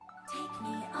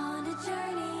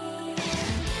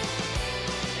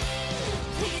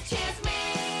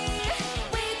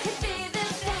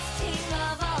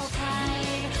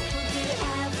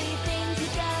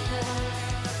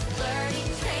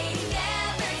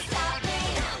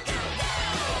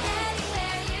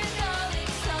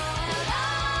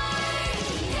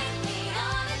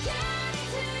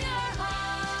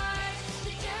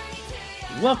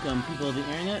Welcome, people of the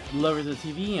internet, lovers of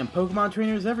TV, and Pokemon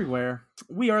trainers everywhere.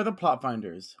 We are the Plot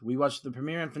Finders. We watch the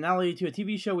premiere and finale to a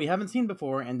TV show we haven't seen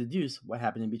before and deduce what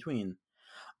happened in between.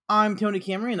 I'm Tony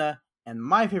Camarina, and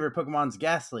my favorite Pokemon's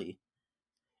Ghastly.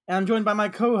 And I'm joined by my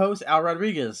co-host, Al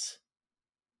Rodriguez.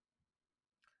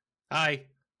 Hi,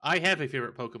 I have a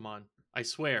favorite Pokemon. I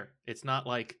swear, it's not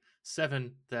like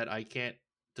 7 that I can't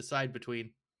decide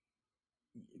between.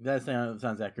 That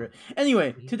sounds accurate.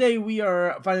 Anyway, today we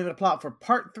are finding the plot for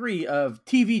part 3 of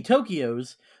TV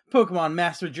Tokyo's Pokemon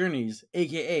Master Journeys,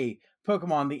 aka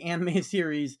Pokemon the Anime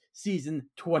Series Season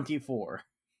 24.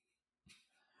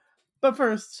 But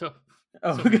first... So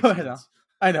go seasons. ahead, Al.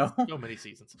 I know. So many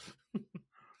seasons.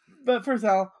 But first,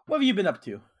 Al, what have you been up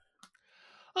to?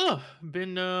 Oh,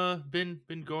 been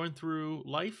going through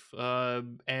life,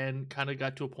 and kind of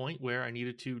got to a point where I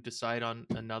needed to decide on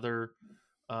another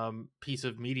piece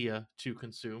of media to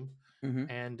consume.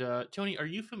 Mm-hmm. And Tony, are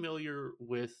you familiar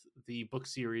with the book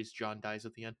series John Dies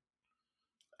at the End?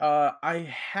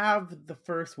 I have the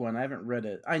first one. I haven't read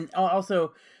it. I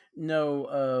also know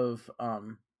of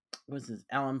what's this?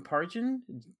 Alan Parkin,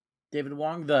 David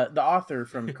Wong, the author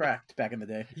from Cracked back in the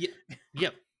day.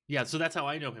 Yeah. So that's how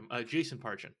I know him. Jason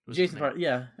Parkin. Jason Parkin.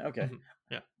 Yeah. Okay.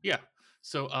 Mm-hmm. Yeah.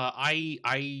 So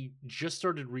I just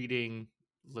started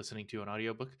listening to an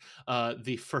audiobook,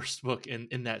 the first book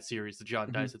in that series, the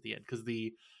John Dies at the End, because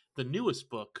the newest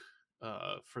book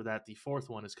for that, the fourth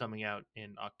one, is coming out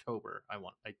in October.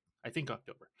 I think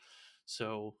October.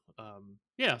 So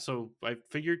so I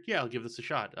figured I'll give this a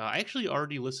shot. I actually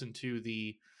already listened to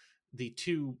the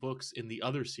 2 books in the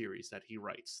other series that he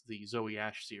writes, the Zoe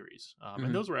Ash series,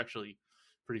 and those were actually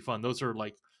pretty fun. Those are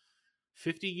like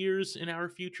 50 years in our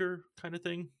future kind of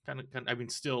thing. Kind of. I mean,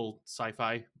 still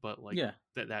sci-fi, but like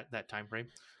that time frame.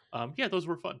 Those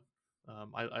were fun.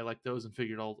 I like those and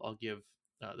figured I'll give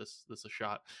this a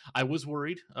shot. I was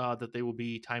worried that they will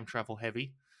be time travel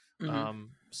heavy.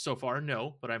 So far,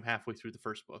 no, but I'm halfway through the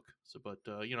first book. So, but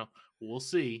we'll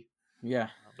see. Yeah.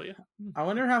 But yeah. I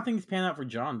wonder how things pan out for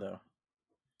John, though.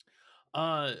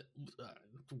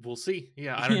 We'll see.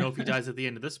 Yeah, I don't know if he dies at the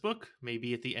end of this book,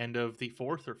 maybe at the end of the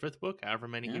 4th or 5th book, however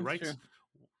many he writes. True.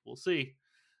 We'll see.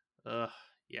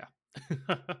 Yeah.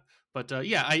 But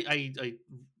I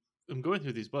am going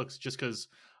through these books just because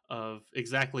of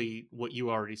exactly what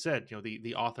you already said. You know,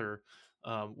 the author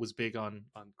was big on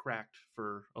Cracked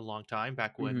for a long time,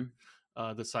 back when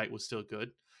the site was still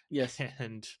good. Yes.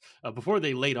 And before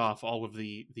they laid off all of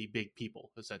the big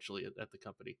people, essentially, at the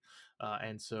company.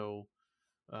 And so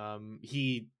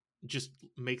he just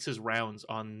makes his rounds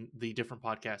on the different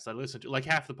podcasts I listen to. Like,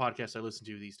 half the podcasts I listen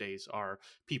to these days are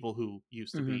people who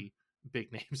used to be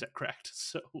big names at Cracked.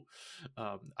 So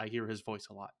I hear his voice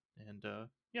a lot. And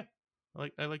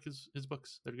I like his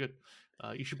books. They're good.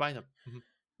 You should buy them.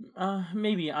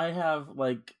 Maybe. I have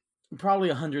like probably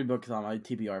 100 books on my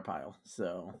TBR pile,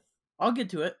 so I'll get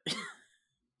to it.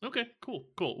 Okay, cool.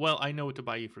 Well, I know what to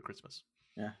buy you for Christmas.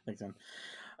 Yeah, thanks, man.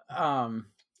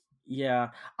 Yeah,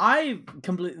 I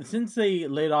completely, since they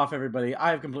laid off everybody,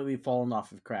 I've completely fallen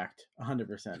off of Cracked,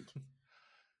 100%.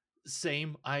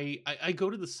 Same. I go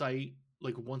to the site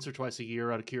like once or twice a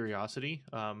year out of curiosity,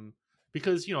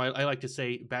 because I like to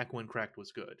say back when Cracked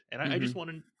was good, and I just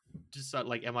want to decide,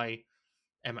 like, am I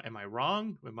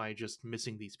wrong? Am I just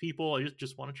missing these people? I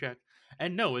just want to check.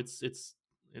 And no, it's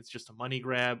just a money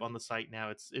grab on the site now.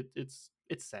 It's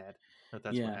sad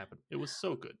that's what happened. It was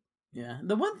so good. Yeah.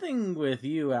 The one thing with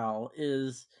you, Al,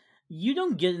 is you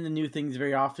don't get into new things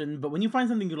very often, but when you find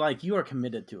something you like, you are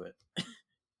committed to it.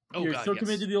 You're so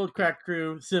committed to the old Cracked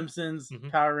crew, Simpsons,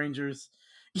 Power Rangers.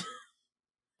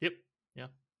 Yep. Yeah.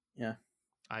 Yeah.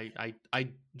 I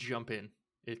jump in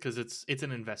because it's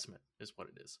an investment, is what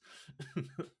it is.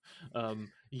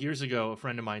 Years ago, a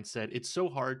friend of mine said it's so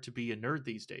hard to be a nerd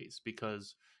these days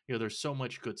because there's so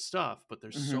much good stuff, but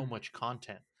there's so much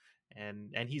content,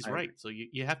 and he's right. So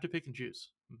you have to pick and choose.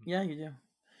 Yeah, you do.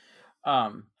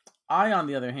 I, on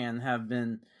the other hand, have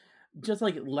been just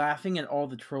like laughing at all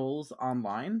the trolls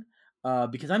online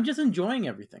because I'm just enjoying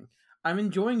everything. I'm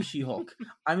enjoying She-Hulk.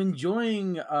 I'm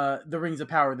enjoying the Rings of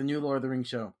Power, the new Lord of the Rings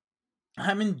show.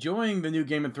 I'm enjoying the new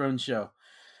Game of Thrones show.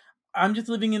 I'm just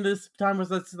living in this time where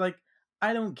it's like,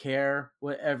 I don't care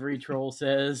what every troll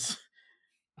says.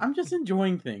 I'm just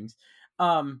enjoying things.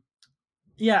 Obviously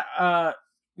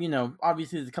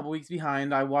it's a couple weeks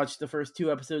behind. I watched the first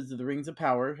 2 episodes of The Rings of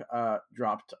Power,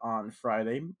 dropped on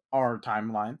Friday, our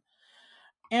timeline.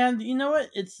 And you know what?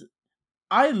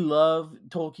 I love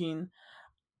Tolkien.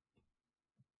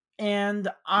 And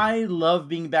I love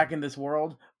being back in this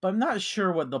world, but I'm not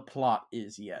sure what the plot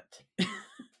is yet.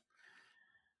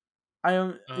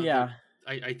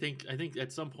 I think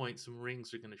at some point some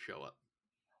rings are going to show up.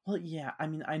 Well, yeah, I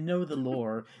mean, I know the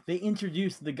lore. They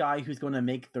introduced the guy who's going to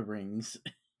make the rings.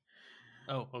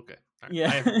 Oh, okay. All right. Yeah.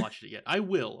 I haven't watched it yet. I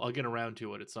will. I'll get around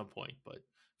to it at some point, but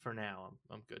for now,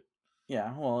 I'm good.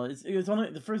 Yeah, well, it's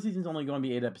only the first season's only going to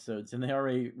be 8 episodes, and they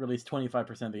already released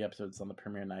 25% of the episodes on the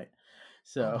premiere night. Oh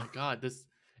So my god, this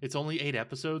it's only 8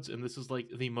 episodes, and this is like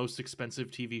the most expensive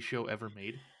TV show ever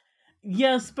made.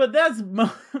 yes, but that's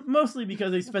mostly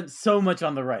because they spent so much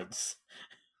on the rights.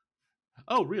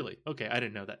 Oh, really? Okay, I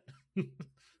didn't know that.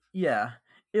 Yeah,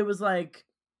 it was like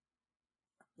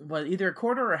what, either a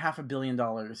quarter or $500 million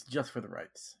just for the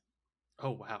rights.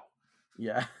 Oh wow.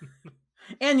 Yeah,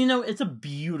 and you know it's a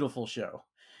beautiful show.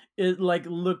 It like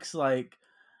looks like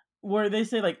where they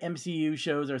say like MCU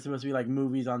shows are supposed to be like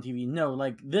movies on TV. No,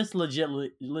 like this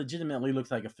legitimately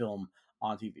looks like a film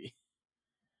on TV.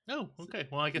 Oh, okay.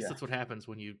 Well, I guess Yeah. that's what happens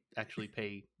when you actually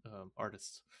pay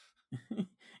artists.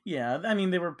 Yeah, I mean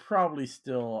they were probably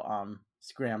still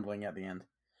scrambling at the end.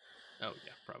 Oh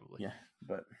yeah, probably. Yeah,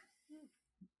 but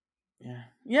yeah.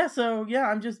 Yeah, so yeah,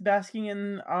 I'm just basking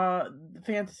in the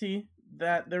fantasy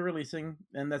that they're releasing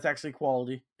and that's actually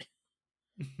quality.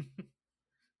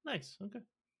 Nice. Okay.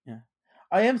 Yeah.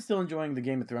 I am still enjoying the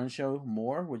Game of Thrones show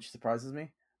more, which surprises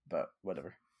me, but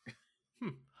whatever. Hmm.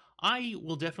 I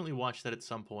will definitely watch that at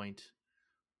some point.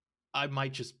 I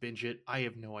might just binge it. I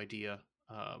have no idea.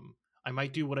 I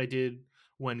might do what I did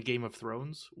when Game of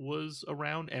Thrones was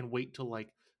around and wait till like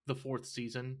the fourth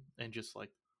season and just like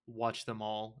watch them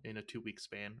all in a 2 week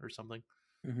span or something.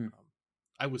 Hmm. Um,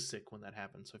 I was sick when that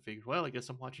happened, so I figured, well, I guess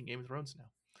I'm watching Game of Thrones now,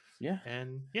 Yeah.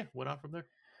 and yeah, went on from there.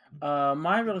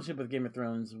 My relationship with Game of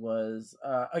Thrones was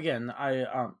again,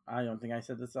 I don't think I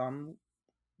said this on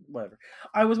whatever.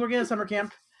 I was working at summer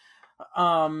camp,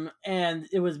 and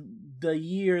it was the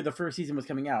year the first season was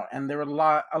coming out, and there were a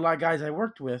lot of guys I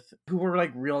worked with who were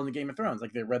like real into Game of Thrones,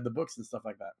 like they read the books and stuff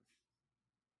like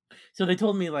that. So they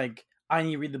told me like I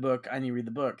need to read the book, I need to read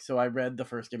the book. So I read the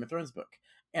first Game of Thrones book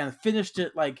and finished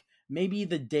it like maybe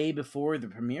the day before the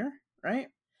premiere, right?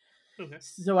 Okay.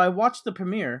 So I watched the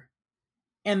premiere,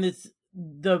 and it's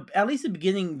the at least the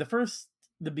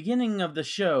beginning of the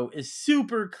show is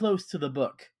super close to the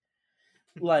book,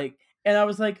 like, and I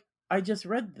was like, I just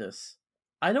read this,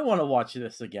 I don't want to watch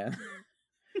this again.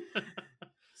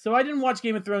 So I didn't watch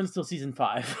Game of Thrones till season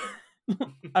 5.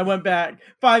 I went back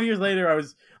 5 years later. I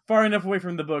was far enough away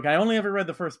from the book. I only ever read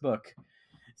the first book,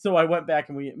 so I went back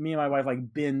and me and my wife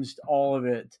like binged all of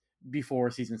it before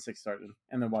season 6 started,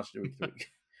 and then watched it week to week.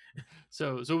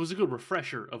 So it was a good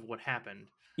refresher of what happened,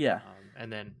 Yeah,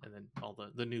 and then all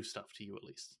the new stuff to you at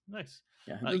least. Nice.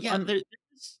 yeah, Yeah,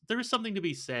 there is something to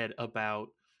be said about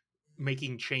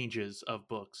making changes of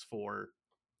books for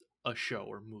a show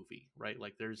or movie, right?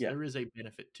 Like yeah, there is a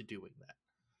benefit to doing that.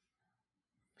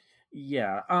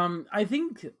 yeah. I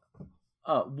think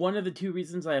one of the two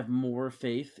reasons I have more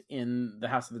faith in the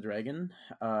House of the Dragon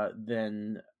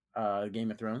than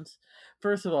Game of Thrones.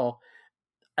 First of all,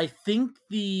 I think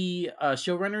the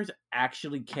showrunners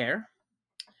actually care,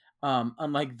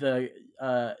 unlike the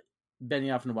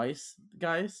Benioff and Weiss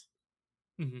guys.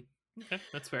 Hmm. Okay,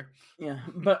 that's fair. Yeah,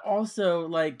 but also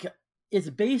like it's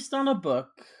based on a book,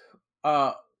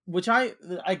 uh, which I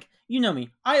like. You know me,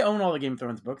 I own all the Game of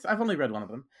Thrones books. I've only read one of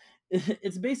them.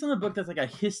 It's based on a book that's like a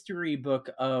history book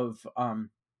of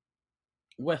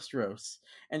Westeros,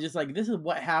 and just like this is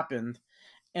what happened,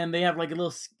 and they have like a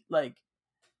little like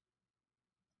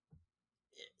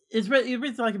it's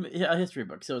like a history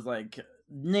book, so it's like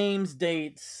names,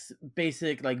 dates,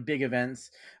 basic like big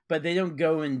events, but they don't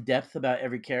go in depth about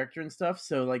every character and stuff.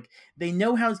 So like they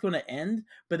know how it's going to end,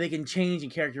 but they can change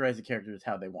and characterize the characters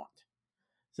how they want.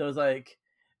 So it's like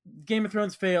Game of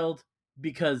Thrones failed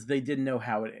because they didn't know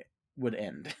how it would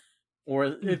end, or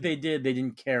if Mhm. they did, they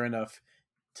didn't care enough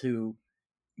to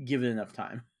give it enough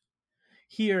time.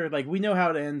 Here, like we know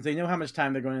how it ends, they know how much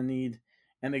time they're going to need,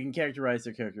 and they can characterize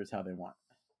their characters how they want.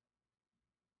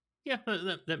 Yeah,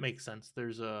 that makes sense.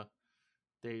 There's a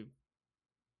they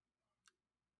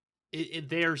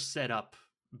they're set up.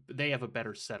 They have a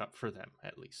better setup for them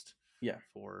at least. Yeah.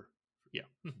 For yeah,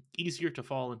 easier to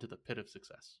fall into the pit of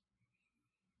success.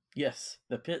 Yes,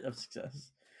 the pit of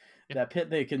success. Yeah, That pit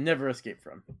they can never escape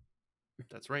from.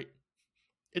 that's right.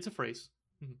 It's a phrase.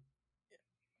 Mhm.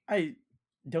 I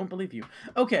don't believe you.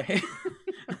 Okay.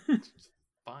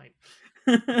 Fine.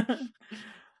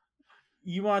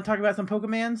 You want to talk about some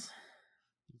Pokemans?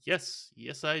 Yes,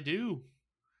 I do. All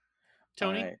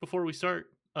Tony, right. before we start,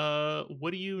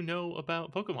 what do you know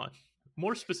about Pokemon?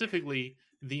 More specifically,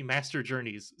 the Master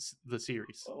Journeys, the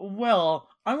series. Well,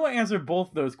 I'm going to answer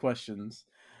both those questions.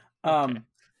 Okay. Um,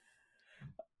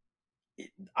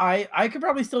 I could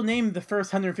probably still name the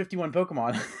first 151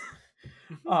 Pokemon.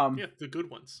 Yeah, the good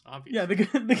ones, Yeah, obviously.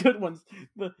 the good ones,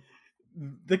 the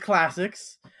the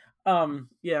classics.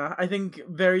 Yeah, I think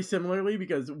very similarly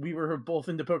because we were both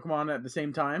into Pokemon at the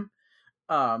same time.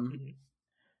 Um, Mhm.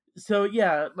 so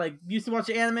yeah, like used to watch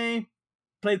anime,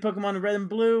 played Pokemon Red and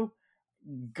Blue,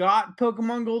 got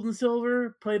Pokemon Gold and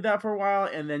Silver, played that for a while,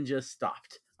 and then just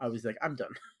stopped. I was like, I'm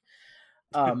done.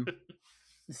 Um,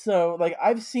 so like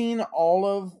I've seen all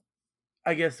of,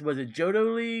 I guess was it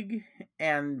Johto League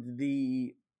and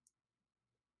the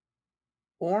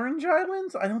Orange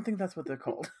Islands? I don't think that's what they're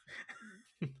called.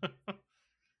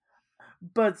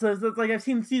 But so it's like I've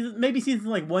seen seasons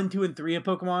like 1, 2, and 3 of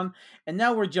Pokemon, and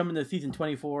now we're jumping to season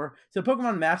 24. So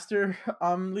Pokemon Master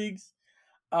leagues,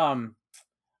 um,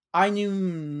 I knew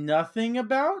nothing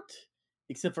about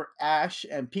except for Ash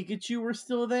and Pikachu were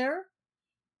still there,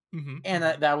 Mhm, and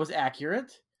mhm. that was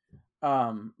accurate.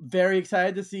 Very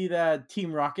excited to see that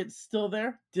Team Rocket's still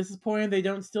there. Disappointed they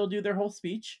don't still do their whole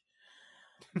speech,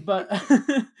 but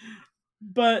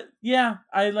but yeah,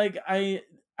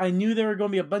 I knew there were going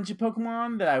to be a bunch of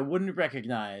Pokemon that I wouldn't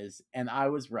recognize, and I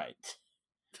was right.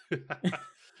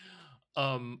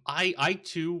 I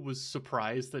too was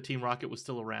surprised that Team Rocket was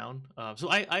still around. So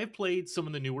I've played some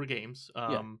of the newer games.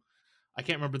 Yeah. I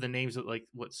can't remember the names of like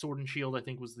what Sword and Shield I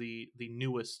think was the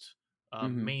newest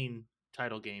Hmm. main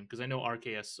title game because I know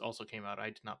RKS also came out. I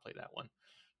did not play that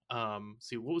one.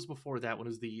 See what was before that one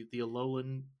is the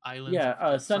Alolan Islands Yeah,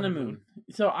 of Sun Sun and and Moon. Moon.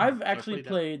 So I've So I actually played that.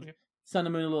 played Okay. Sun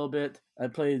and Moon a little bit. I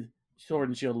played Sword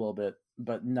and Shield a little bit,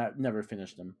 but never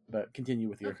finished them. But continue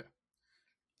with your. Okay.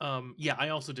 Yeah, I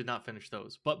also did not finish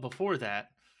those, but before that,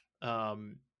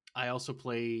 um, I also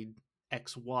played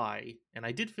XY, and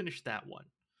I did finish that one.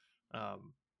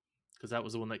 Um, because that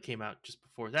was the one that came out just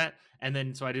before that, and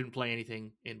then so I didn't play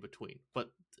anything in between.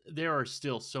 But there are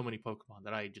still so many Pokemon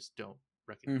that I just don't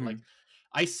recognize. Like Hmm.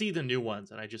 I see the new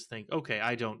ones, and I just think, okay,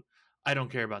 I don't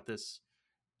care about this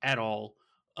at all.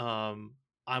 Um,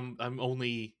 I'm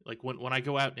only like when I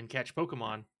go out and catch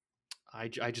Pokemon, I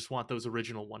just want those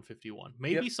original 151.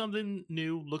 Maybe Yep. something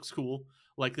new looks cool.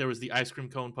 Like there was the ice cream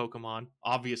cone Pokemon.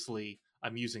 Obviously,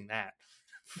 I'm using that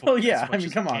for Oh as yeah, I much mean,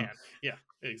 as I come on. can. Yeah,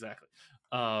 exactly.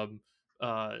 Um,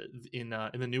 in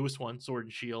the newest one, Sword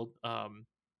and Shield,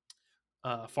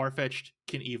 Farfetch'd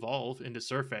can evolve into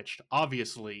Surfetch'd.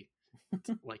 Obviously,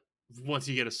 like once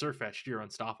you get a Surfetch'd, you're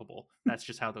unstoppable. That's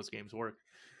just how those games work.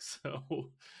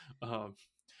 So, um,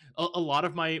 a lot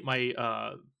of my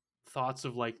thoughts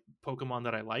of like Pokemon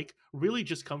that I like really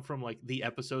just come from like the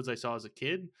episodes I saw as a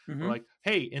kid. Or Hmm. like,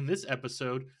 hey, in this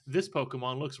episode, this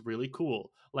Pokemon looks really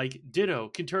cool. Like Ditto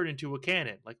can turn into a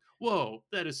cannon. Like, whoa,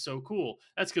 that is so cool.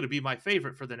 That's going to be my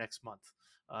favorite for the next month.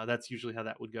 That's usually how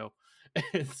that would go,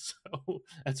 and so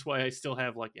that's why I still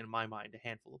have like in my mind a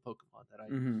handful of Pokemon that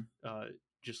Hmm. I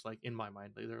just like in my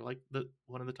mind they're like the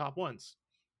one of the top ones,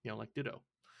 like Ditto.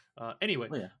 Anyway,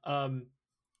 Oh yeah. um,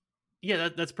 yeah,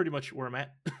 that's pretty much where I'm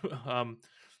at.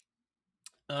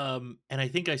 um, and I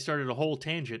think I started a whole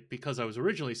tangent because I was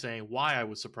originally saying why I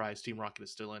was surprised Team Rocket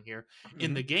is still in here.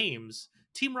 In Hmm. the games,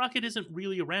 Team Rocket isn't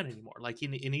really around anymore. Like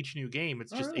in each new game,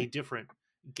 it's Oh just a really? different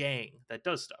gang that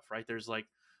does stuff. Right? There's like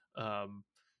um,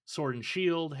 Sword and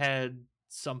Shield had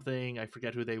something. I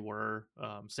forget who they were.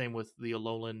 Same with the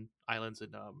Alolan Islands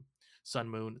and Sun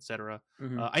Moon, etc.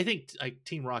 Hmm. I think like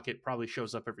Team Rocket probably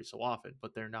shows up every so often,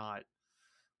 but they're not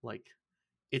like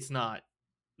it's not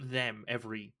them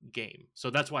every game. So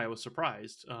that's why I was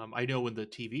surprised. I know in the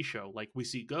TV show, like we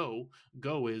see Go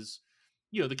is,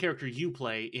 the character you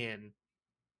play in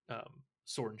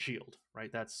Sword and Shield,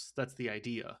 right? That's the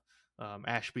idea.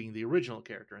 Ash being the original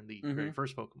character in the very Hmm.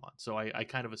 first Pokemon. So I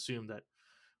kind of assumed that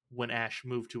when Ash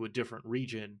moved to a different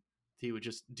region, he would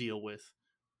just deal with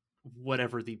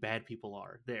whatever the bad people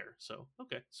are there. So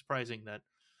okay, surprising that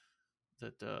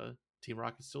Team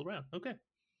Rocket's still around. Okay.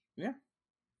 Yeah.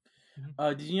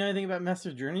 Mhm. Did you know anything about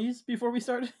Master Journeys before we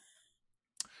started?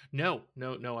 No,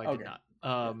 no, no, I did Okay. not.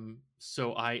 Yeah.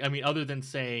 So I mean, other than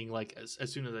saying like as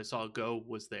soon as I saw Go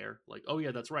was there, like, oh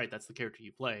yeah, that's right, that's the character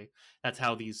you play. That's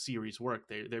how these series work.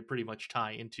 They're pretty much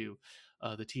tie into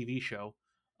the TV show.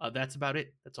 That's about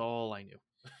it. That's all I knew.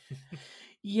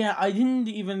 Yeah, I didn't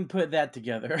even put that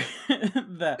together.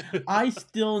 That I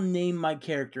still name my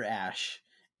character Ash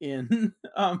in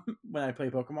when I play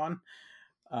Pokemon.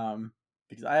 Um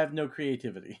because I have no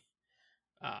creativity.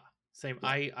 Ah, same.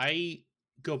 Yeah. I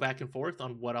go back and forth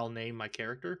on what I'll name my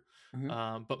character, Hmm.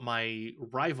 but my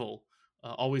rival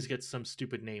always gets some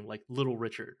stupid name like Little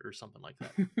Richard or something like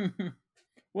that.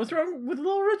 What's wrong with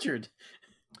Little Richard?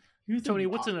 Who's Tony, the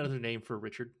what's another name for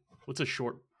Richard? What's a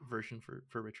short version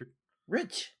for Richard?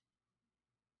 Rich?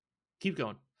 Keep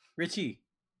going. Richie.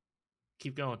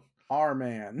 Keep going.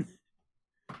 R-Man.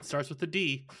 It starts with the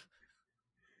D.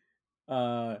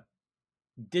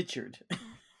 Ditchard.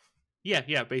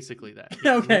 Yeah, basically that.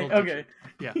 Yeah, Okay, Little okay. Ditchard.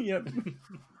 Yeah. Yep.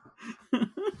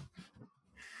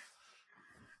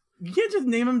 You can't just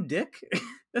name him Dick.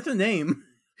 That's a name.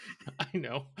 I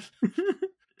know.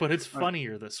 But it's All right.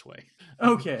 funnier this way.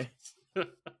 Okay.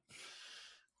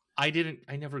 I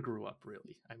never grew up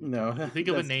really. I mean, No, you think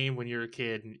of a that's- name when you're a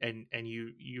kid and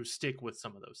you stick with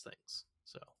some of those things.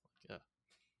 So, yeah.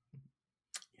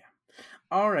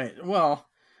 All right. Well,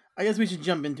 I guess we should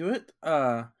jump into it.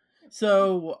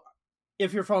 So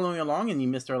if you're following along and you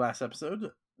missed our last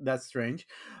episode, that's strange.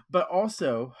 But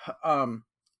also,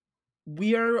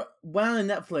 we went on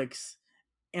Netflix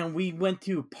and we went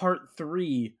to part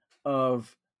 3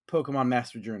 of Pokemon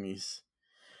Master Journeys.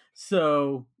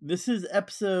 So this is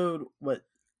episode what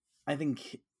I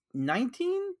think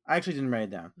 19. I actually didn't write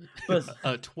it down,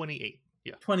 but 28.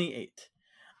 Yeah. 28.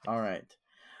 All right.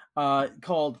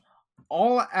 Called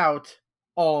All Out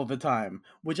All the Time,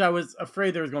 which I was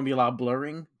afraid there was going to be a lot of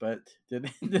blurring, but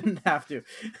didn't have to.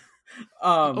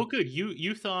 Oh, good.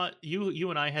 You thought you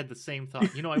and I had the same thought.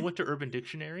 I went to Urban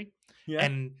Dictionary, Yeah.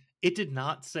 and it did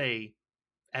not say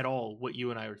at all what you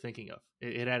and I were thinking of.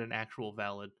 It had an actual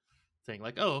valid thing.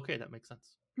 Like, oh, okay, that makes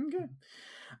sense. Okay.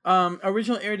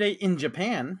 Original air date in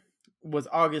Japan was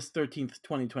August 13th,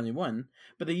 2021,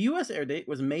 but the US air date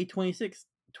was May 26th,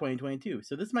 2022.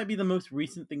 So this might be the most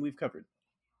recent thing we've covered.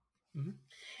 Mm-hmm.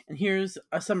 And here's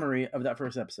a summary of that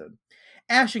first episode.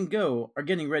 Ash and Go are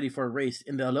getting ready for a race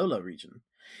in the Alola region.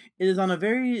 It is on a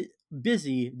very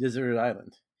busy deserted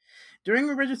island. During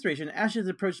registration, Ash is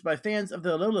approached by fans of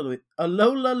the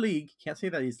Alola League, can't say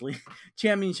that easily,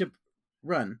 championship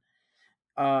run.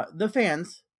 The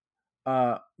fans,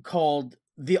 called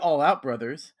the All Out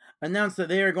Brothers, announced that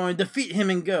they are going to defeat him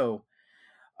and Go.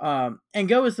 And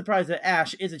Go is surprised that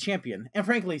Ash is a champion, and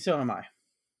frankly, so am I.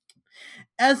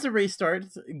 As the race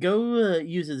starts, Go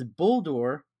uses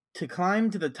Bulldor to climb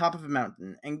to the top of a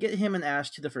mountain and get him and Ash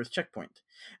to the first checkpoint.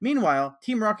 Meanwhile,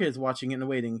 Team Rocket is watching and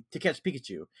waiting to catch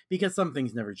Pikachu, because some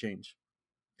things never change.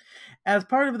 As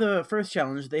part of the first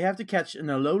challenge, they have to catch an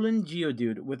Alolan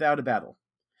Geodude without a battle.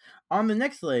 On the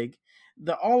next leg,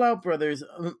 the All Out Brothers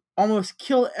almost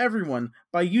kill everyone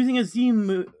by using a Z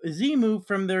move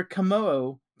from their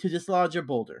Kamoo to dislodge a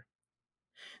boulder.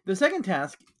 The second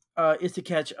task is to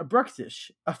catch a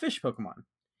Bruxish, a fish Pokemon.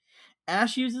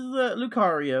 Ash uses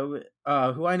Lucario,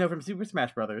 who I know from Super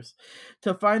Smash Bros.,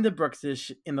 to find the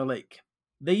Bruxish in the lake.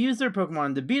 They use their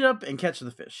Pokemon to beat up and catch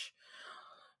the fish.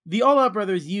 The All Out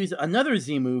Brothers use another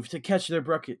Z move to catch their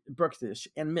Bruxish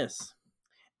and miss.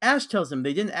 Ash tells them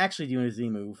they didn't actually do a Z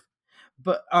move,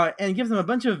 but and gives them a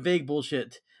bunch of vague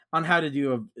bullshit on how to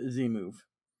do a Z move.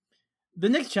 The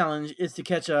next challenge is to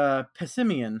catch a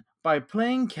Pessimian by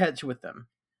playing catch with them.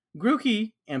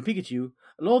 Grookey and Pikachu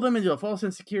lull them into a false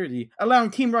insecurity, allowing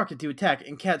Team Rocket to attack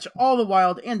and catch all the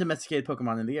wild and domesticated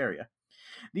Pokemon in the area.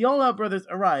 The All Out Brothers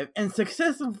arrive and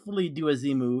successfully do a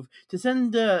Z move to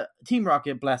send Team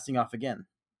Rocket blasting off again.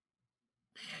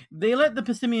 They let the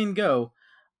Pessimian go,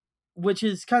 which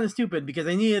is kind of stupid because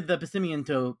they needed the Pessimian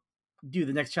to do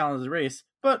the next challenge of the race,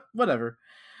 but whatever.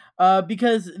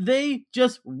 Because they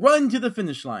just run to the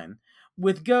finish line,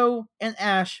 with Go and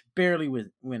Ash barely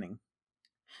winning.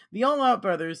 The All Out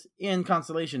Brothers, in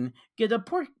consolation, get a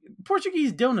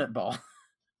Portuguese donut ball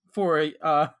for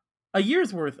a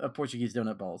year's worth of Portuguese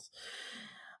donut balls.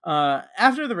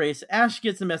 After the race, Ash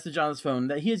gets a message on his phone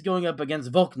that he is going up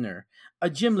against Volkner, a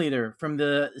gym leader from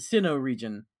the Sinnoh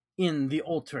region in the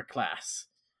Ultra class.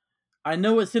 I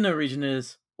know what Sinnoh region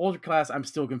is. Ultra class, I'm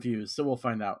still confused, so we'll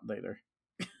find out later.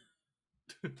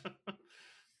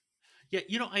 Yeah,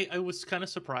 I was kind of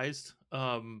surprised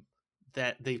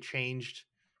that they changed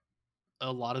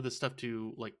a lot of the stuff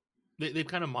to, like, they've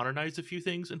kind of modernized a few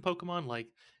things in Pokemon. Like,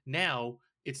 now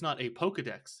it's not a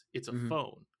Pokedex, it's a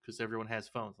phone, because everyone has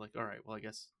phones. Like, all right, well, I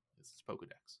guess it's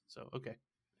Pokedex. So, okay,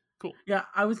 cool. Yeah,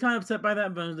 I was kind of upset by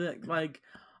that, but like,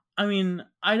 I mean,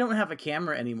 I don't have a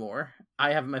camera anymore.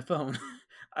 I have my phone.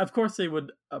 Of course, they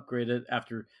would upgrade it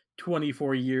after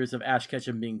 24 years of Ash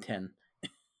Ketchum being 10.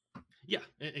 Yeah,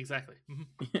 exactly.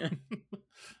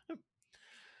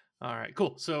 All right,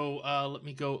 cool. So let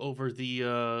me go over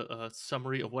the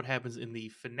summary of what happens in the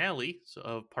finale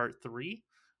of part 3,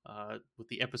 with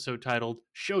the episode titled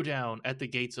 "Showdown at the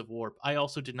Gates of Warp." I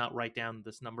also did not write down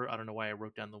this number. I don't know why I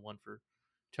wrote down the one for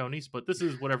Tony's, but this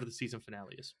is whatever the season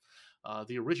finale is.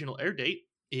 The original air date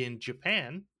in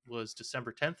Japan was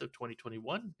December 10th of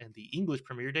 2021, and the English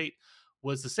premiere date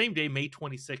was the same day, May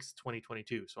 26th,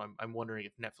 2022. So I'm wondering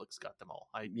if Netflix got them all.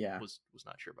 I Yeah. was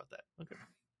not sure about that. Okay.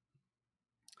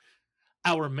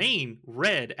 Our main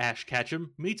red Ash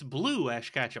Ketchum meets blue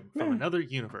Ash Ketchum from another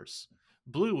universe.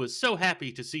 Blue was so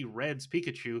happy to see Red's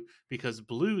Pikachu because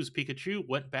Blue's Pikachu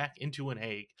went back into an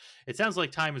egg. It sounds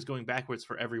like time is going backwards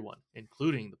for everyone,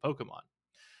 including the Pokemon.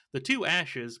 The two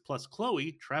Ashes plus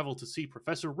Chloe travel to see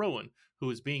Professor Rowan, who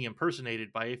is being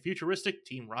impersonated by a futuristic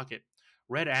Team Rocket.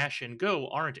 Red Ash and Go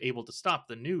aren't able to stop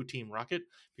the new Team Rocket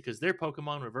because their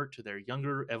Pokemon revert to their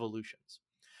younger evolutions.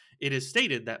 It is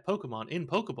stated that Pokemon in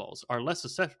Pokeballs are less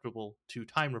susceptible to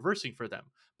time reversing for them,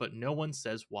 but no one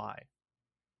says why.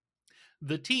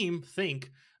 The team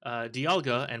think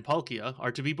Dialga and Palkia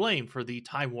are to be blamed for the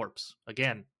time warps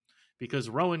again, because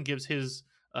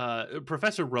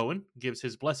Professor Rowan gives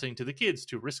his blessing to the kids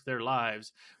to risk their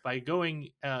lives by going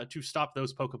to stop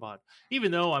those Pokemon,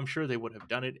 even though I'm sure they would have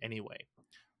done it anyway.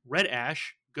 Red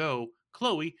Ash, Go,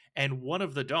 Chloe, and one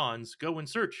of the Dawns go in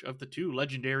search of the two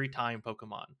legendary time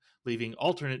Pokemon, leaving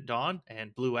alternate Dawn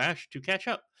and Blue Ash to catch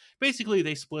up. Basically,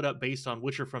 they split up based on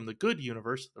which are from the good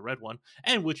universe, the red one,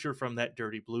 and which are from that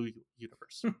dirty blue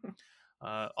universe.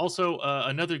 Also,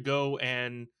 another Go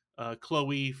and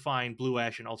Chloe find Blue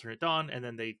Ash and alternate Dawn, and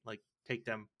then they take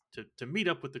them to meet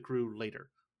up with the crew later.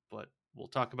 But we'll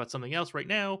talk about something else right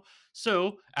now.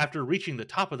 So, after reaching the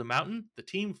top of the mountain, the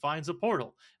team finds a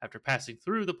portal. After passing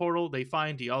through the portal, they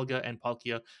find Dialga and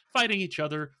Palkia fighting each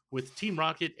other, with Team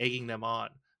Rocket egging them on.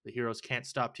 The heroes can't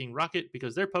stop Team Rocket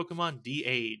because their Pokemon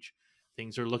de-age.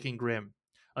 Things are looking grim.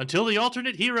 Until the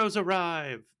alternate heroes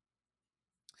arrive!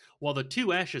 While the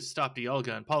two Ashes stop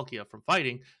Dialga and Palkia from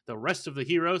fighting, the rest of the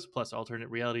heroes, plus alternate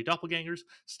reality doppelgangers,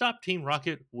 stop Team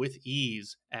Rocket with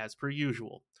ease, as per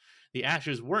usual. The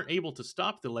Ashes weren't able to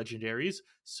stop the legendaries,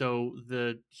 so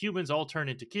the humans all turn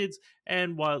into kids,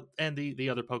 and the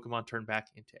other Pokemon turn back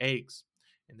into eggs.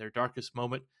 In their darkest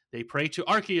moment, they pray to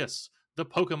Arceus, the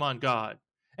Pokemon god.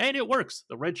 And it works.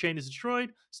 The red chain is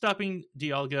destroyed, stopping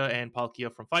Dialga and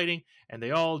Palkia from fighting, and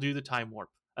they all do the time warp.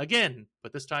 Again,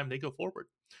 but this time they go forward,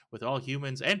 with all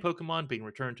humans and Pokemon being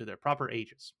returned to their proper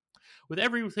ages. With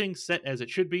everything set as it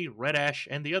should be, Red Ash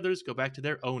and the others go back to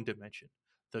their own dimension,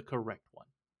 the correct one.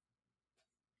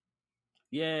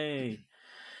 Yay.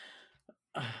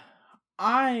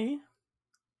 I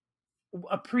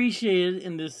appreciated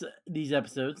in these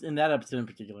episodes, in that episode in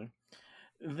particular,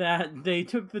 that they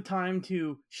took the time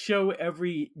to show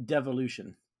every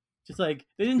devolution. Just like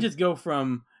they didn't just go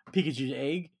from Pikachu to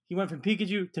egg, he went from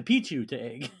Pikachu to Pichu to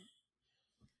egg.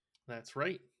 That's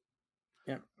right.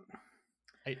 Yeah.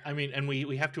 I mean, and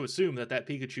we have to assume that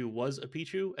Pikachu was a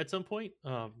Pichu at some point.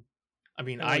 I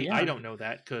mean, Yeah. I don't know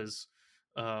that because,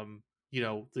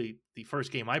 the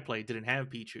first game I played didn't have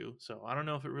Pichu, so I don't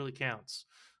know if it really counts.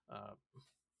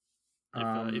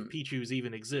 If Pichus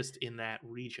even exist in that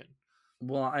region.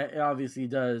 Well, it obviously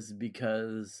does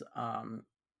because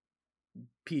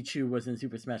Pichu was in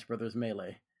Super Smash Bros.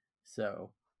 Melee,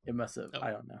 so it must have.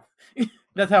 I don't know.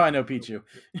 That's how I know Pichu.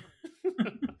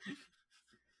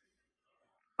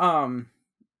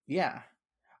 Yeah.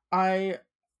 I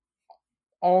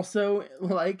also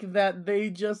like that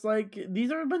they just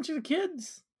these are a bunch of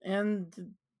kids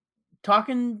and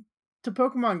talking to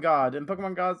Pokemon God, and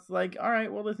Pokemon God's like, all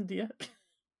right, we'll listen to you.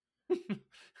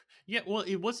 Yeah, well,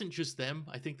 it wasn't just them.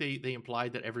 I think they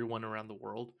implied that everyone around the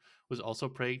world was also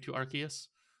praying to Arceus.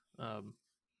 So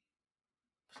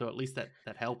at least that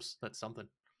helps. That's something.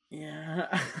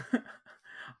 Yeah.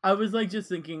 I was just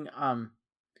thinking,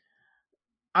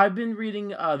 I've been reading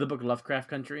the book Lovecraft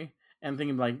Country and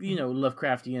thinking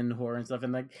Lovecraftian horror and stuff,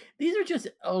 and these are just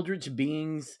eldritch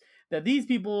beings that these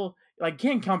people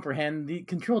can't comprehend. They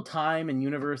control time and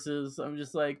universes. I'm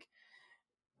just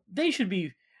they should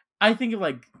be. I think of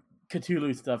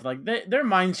Cthulhu stuff. Their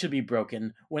minds should be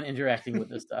broken when interacting with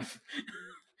this stuff.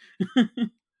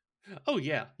 Oh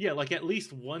yeah, at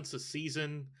least once a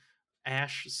season,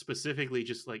 Ash specifically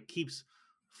just keeps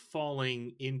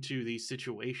falling into these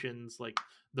situations.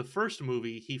 The first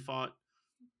movie, he fought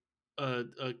a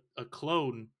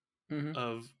clone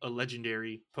of a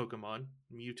legendary Pokemon,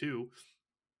 Mewtwo.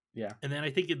 Yeah, and then I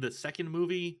think in the second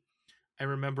movie, I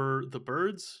remember the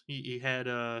birds. He had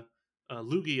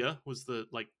Lugia was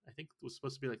I think was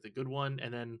supposed to be the good one,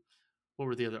 and then what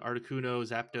were the other? Articuno,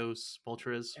 Zapdos,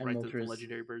 Moltres, and right? Moltres. The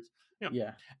legendary birds.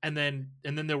 Yeah. And then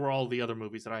there were all the other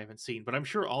movies that I haven't seen, but I'm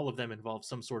sure all of them involve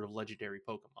some sort of legendary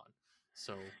Pokemon.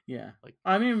 So yeah,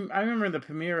 I remember the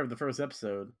premiere of the first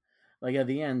episode. At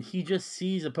the end, he just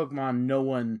sees a Pokemon no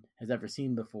one has ever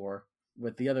seen before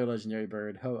with the other legendary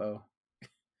bird, Ho-Oh.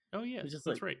 Oh yeah, It's just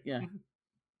that's right. Yeah.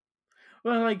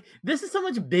 Well, like this is so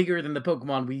much bigger than the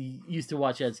Pokemon we used to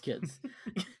watch as kids.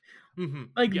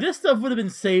 Like Yeah, this stuff would have been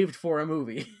saved for a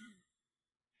movie.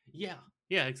 yeah,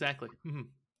 yeah, exactly.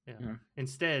 Yeah. Yeah.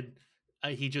 Instead,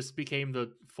 he just became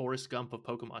the Forrest Gump of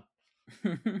Pokemon.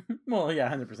 Well, yeah,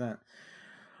 100%.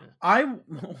 Yeah. I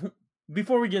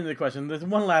before we get into the question, there's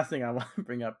one last thing I want to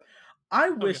bring up. I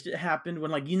Okay. wished it happened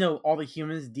when, like, all the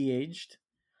humans de-aged.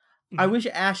 I Mhm. wish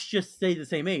Ash just stayed the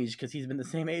same age because he's been the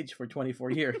same age for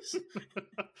 24 years.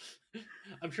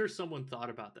 I'm sure someone thought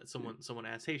about that. Someone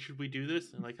asked, "Hey, should we do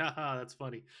this?" And like, haha, that's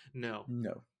funny. No.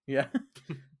 No. Yeah.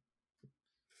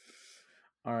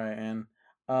 All right, and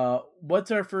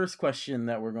what's our first question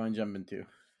that we're going to jump into?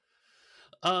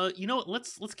 You know what?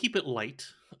 Let's keep it light.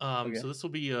 Okay. So this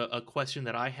will be a question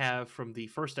that I have from the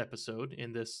first episode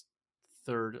in this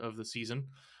third of the season.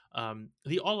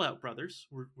 The All Out brothers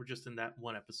were just in that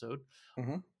one episode.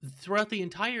 Mm-hmm. Throughout the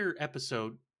entire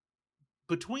episode,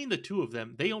 between the two of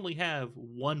them, they only have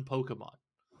one Pokemon.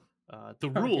 The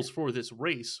Okay. rules for this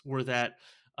race were that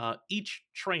each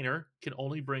trainer can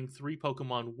only bring three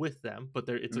Pokemon with them, but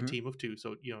it's a Mm-hmm. team of two,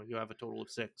 so you have a total of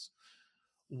six.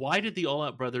 Why did the All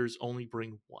Out brothers only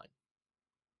bring one?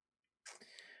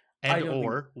 I And don't think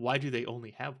or why do they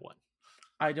only have one?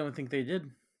 I don't think they did.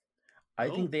 I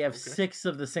think Oh, they have okay. 6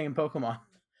 of the same Pokemon.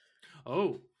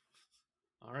 Oh,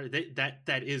 all right.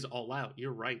 That is All Out.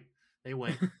 You're right. They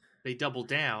went. They doubled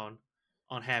down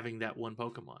on having that one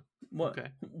Pokemon. Okay.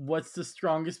 What's the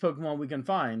strongest Pokemon we can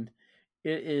find?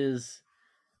 It is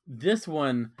this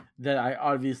one that I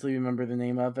obviously remember the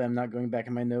name of. I'm not going back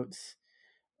in my notes.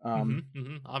 Um,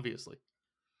 Obviously,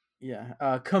 yeah,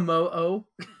 Komo-o.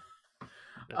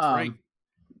 that's right. Um,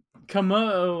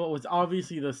 Komo-o was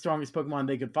obviously the strongest Pokemon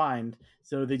they could find,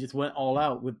 so they just went all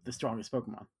out with the strongest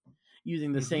Pokemon,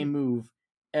 using the hmm same move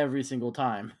every single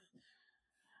time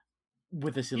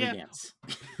with a silly Yeah. dance.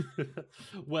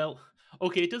 Well,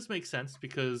 okay, it does make sense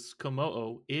because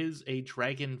Komo-o is a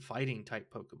dragon fighting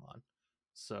type Pokemon.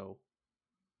 So,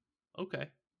 okay.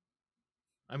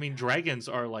 I mean, dragons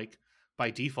are like by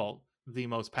default the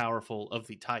most powerful of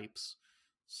the types.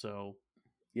 So,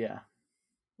 Yeah,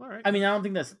 all right. I mean, I don't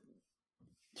think that's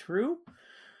true,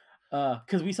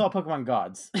 because we saw Pokemon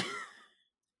Gods, I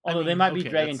although they mean, might be okay,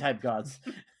 Dragon that's type gods.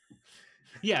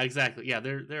 yeah, exactly. Yeah,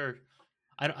 they're.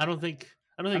 I don't I think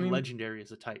mean, legendary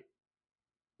is a type.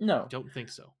 I no, don't think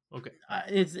so. Okay, all right.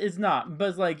 it's not. But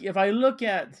it's like if I look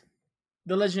at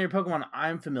the legendary Pokemon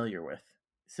I'm familiar with,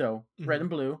 so Red Mm-hmm, and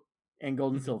Blue and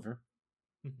Gold and mm-hmm, Silver,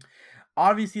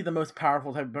 obviously the most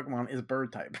powerful type of Pokemon is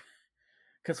Bird type,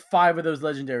 because 5 of those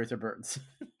legendaries are birds.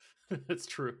 mm-hmm. That's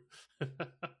true.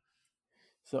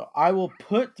 So I will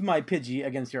put my Pidgey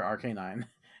against your Arcanine,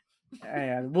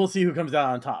 and we'll see who comes out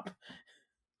on top.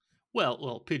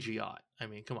 Well, Pidgeot. I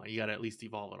mean, come on, you got to at least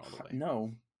evolve it all the way.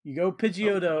 No, you go Oh,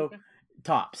 Pidgeotto okay.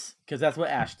 tops, because that's what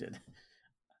Ash did.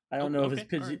 I don't Oh, know if his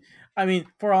okay. All right. Pidgey. I mean,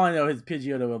 for all I know, his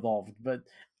Pidgeotto evolved, but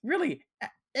really,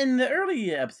 in the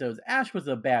early episodes, Ash was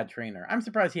a bad trainer. I'm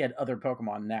surprised he had other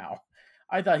Pokemon now.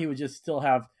 I thought he would just still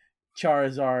have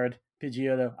Charizard,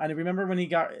 Pidgeotto. I remember when he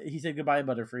said goodbye to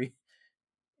Butterfree,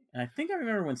 and I think I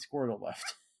remember when Squirtle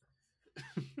left.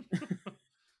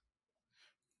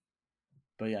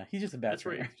 But yeah, he's just a bad That's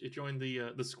right. trainer. It joined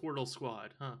the Squirtle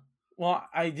squad, huh? Well,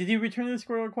 I did he return to the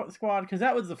Squirtle Squad? Because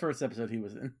that was the first episode he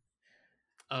was in.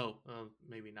 Oh,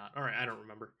 maybe not. All right, I don't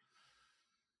remember.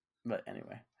 But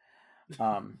anyway,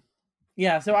 um,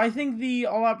 yeah. So I think the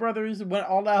All Out Brothers went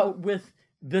all out with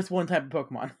this one type of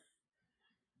Pokemon.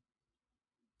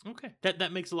 Okay,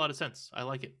 that makes a lot of sense. I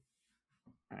like it.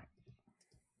 All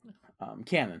right.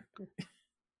 Canon. Cool.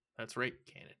 That's right,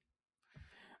 canon.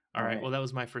 All All right. right. Well, that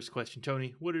was my first question,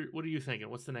 Tony. What are you thinking?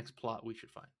 What's the next plot we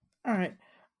should find? All right.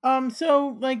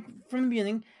 So like from the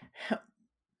beginning,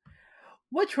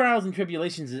 what trials and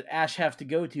tribulations does Ash have to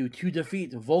go to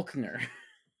defeat Volkner?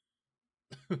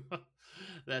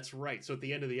 That's right. So at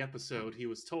the end of the episode, he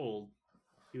was told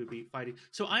he would be fighting.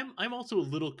 So I'm also a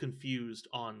little confused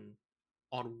on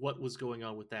what was going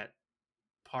on with that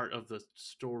part of the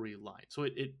storyline. So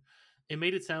it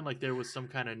made it sound like there was some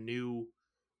kind of new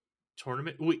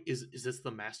tournament. Wait, is this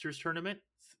the Masters tournament?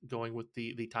 Going with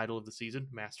the title of the season,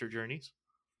 Master Journeys.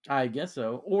 I guess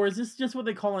so. Or is this just what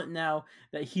they call it now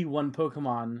that he won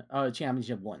Pokemon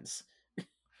championship once?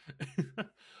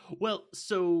 Well,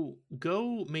 so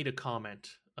Go made a comment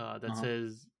that Uh-huh.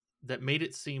 says that made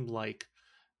it seem like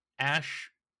Ash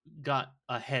got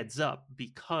a heads up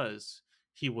because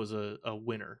he was a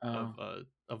winner Oh.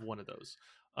 of one of those.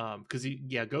 Because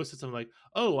Go said something like,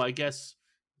 "Oh, I guess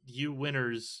you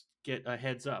winners get a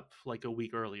heads up like a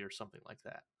week early or something like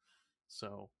that."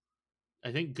 So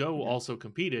I think Go Yeah. also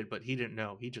competed, but he didn't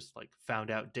know. He just like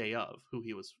found out day of who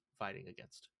he was fighting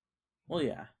against. Well,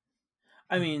 yeah.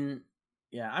 I mean,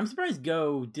 yeah. I'm surprised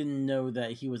Go didn't know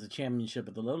that he was a championship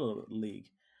of the Little League.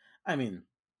 I mean,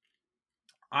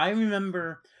 I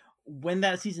remember when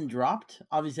that season dropped.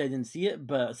 Obviously, I didn't see it,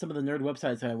 but some of the nerd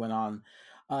websites I went on,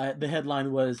 the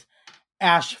headline was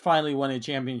Ash finally won a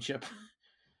championship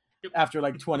Yep. after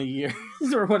like 20 years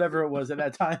or whatever it was at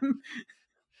that time.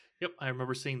 Yep, I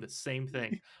remember seeing the same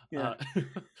thing. Yeah.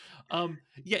 Uh,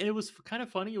 yeah, and it was kind of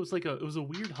funny. It was like it was a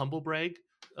weird humble brag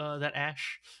that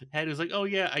Ash had. It was like, oh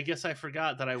yeah, I guess I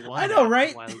forgot that I I won know, that a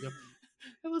right? while ago.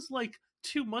 It was like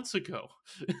 2 months ago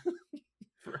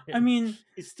for I him. mean,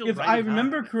 He's still if I riding high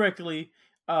remember on it. correctly,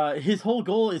 his whole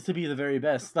goal is to be the very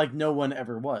best, like no one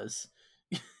ever was.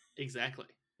 Exactly.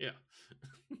 Yeah.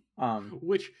 Um,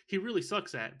 Which he really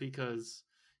sucks at because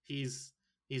he's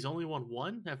he's only won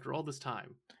one after all this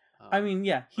time. I mean,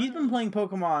 yeah, he's been Well, playing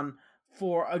Pokemon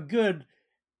for a good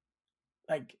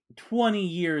like 20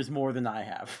 years more than I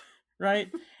have,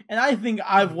 right? And I think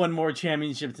I've mhm. won more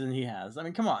championships than he has. I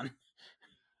mean, come on.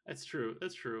 That's true.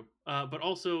 That's true. But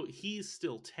also, he's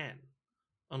still 10,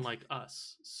 unlike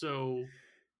us. So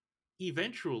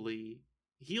eventually,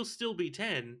 he'll still be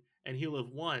 10 and he'll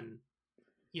have won,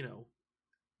 you know,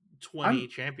 20 I'm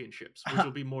championships, which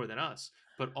will be more than us.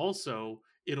 But also,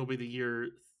 it'll be the year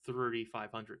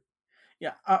 3500.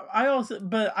 yeah, I also,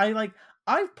 but I like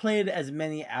I've played as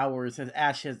many hours as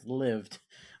Ash has lived.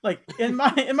 Like in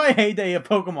my heyday of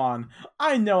Pokemon,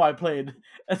 I know I played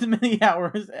as many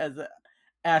hours as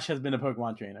Ash has been a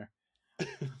Pokemon trainer.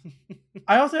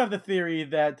 I also have the theory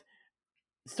that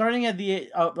starting at the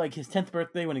like his 10th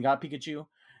birthday when he got Pikachu,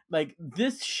 like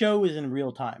this show is in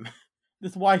real time.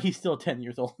 This is why he's still 10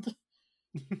 years old.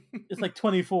 It's like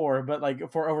 24, but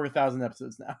like for over 1,000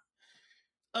 episodes now.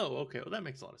 Oh, okay. Well, that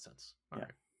makes a lot of sense. All Yeah.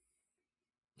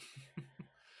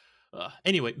 right.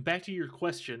 Anyway, back to your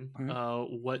question.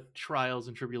 Mhm. What trials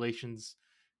and tribulations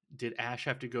did Ash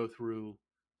have to go through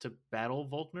to battle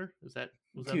Volkner? Was that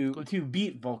the To question?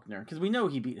 beat Volkner because we know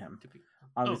he beat him, To be okay,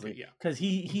 obviously, yeah. because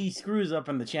Mhm, he screws up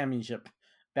in the championship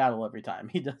battle every time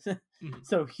he does it. mhm,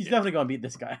 So he's yeah, definitely gonna beat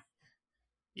this guy.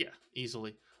 yeah,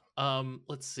 easily.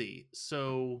 Let's see.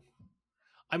 So,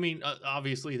 I mean,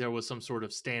 obviously there was some sort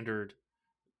of standard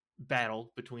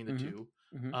battle between the Hmm. two.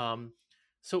 Hmm. Um,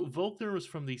 so Volkner was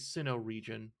from the Sinnoh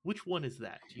region. Which one is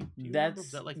that? Do you remember?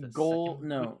 Was That's that like the gold. second? Which?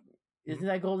 No, Mhm, isn't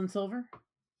that gold and silver?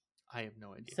 I have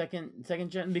no idea. Second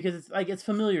gen because it's like it's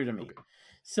familiar to me. Okay.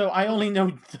 So I Okay. only know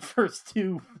the first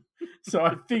two. So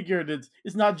I figured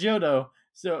it's not Johto,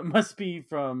 so it must be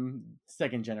from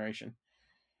second generation.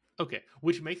 Okay,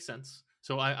 which makes sense.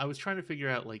 So I was trying to figure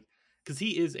out like because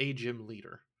he is a gym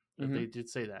leader. Hmm. They did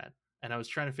say that, and I was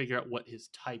trying to figure out what his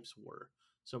types were.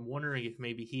 So I'm wondering if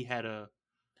maybe he had a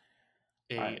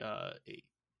I uh, a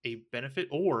a benefit,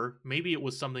 or maybe it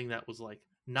was something that was like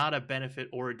not a benefit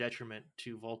or a detriment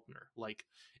to Volkner. Like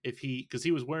if he because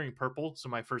he was wearing purple, so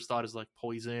my first thought is like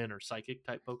poison or psychic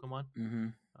type Pokemon. hmm.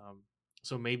 Um,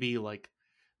 so maybe like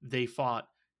they fought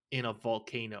in a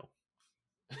volcano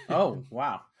Oh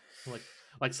wow.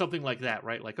 like something like that,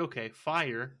 right? Like okay,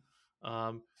 fire,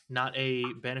 not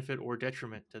a benefit or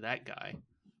detriment to that guy.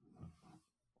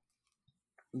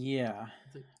 Yeah.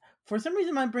 It's like, For some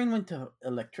reason, my brain went to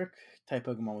electric type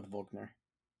Pokemon with Volkner.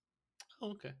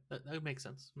 oh, okay, that makes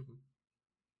sense.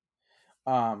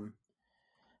 Um,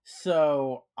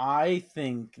 so I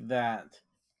think that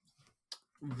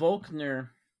Volkner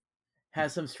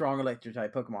has some strong electric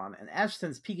type Pokemon, and Ash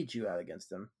sends Pikachu out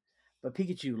against him, but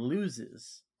Pikachu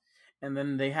loses. And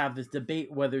then they have this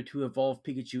debate whether to evolve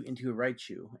Pikachu into a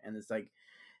Raichu, and it's like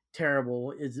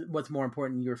terrible. Is what's more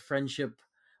important, your friendship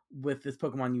with this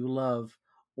Pokemon you love,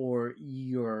 or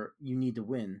you need to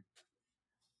win?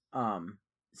 Um,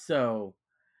 so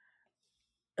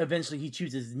eventually he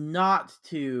chooses not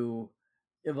to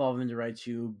evolve into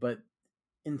Raichu, but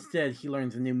instead he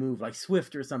learns a new move like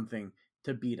Swift or something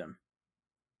to beat him.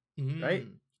 Right?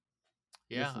 Mm,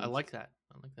 yeah, I Listen, like that.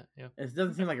 I like that. Yeah. it doesn't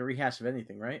Okay. seem like a rehash of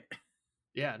anything, right?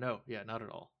 Yeah. No. Yeah. Not at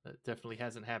all. That definitely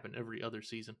hasn't happened every other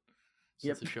season since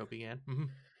Yep. the show began.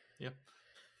 Yeah.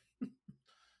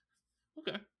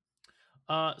 Okay.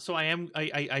 So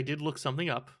I did look something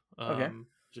up. Okay.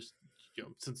 Just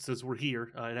since we're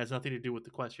here, it has nothing to do with the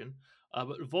question.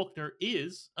 But Volkner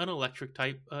is an electric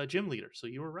type gym leader, so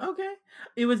you were right. Okay.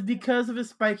 It was Yeah. because of his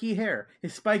spiky hair,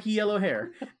 his spiky yellow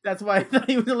hair. That's why I thought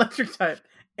he was electric type,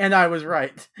 and I was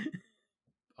right.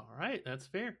 All right, that's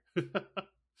fair.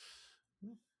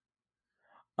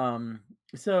 Um.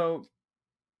 So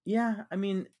yeah, I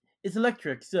mean it's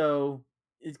electric, so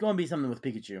it's going to be something with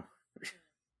Pikachu.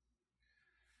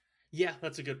 Yeah,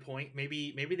 that's a good point.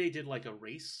 Maybe they did like a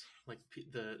race, like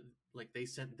like they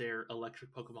sent their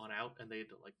electric Pokemon out, and they had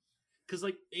to like, because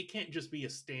like it can't just be a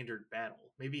standard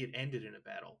battle. Maybe it ended in a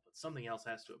battle, but something else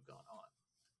has to have gone on.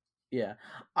 Yeah,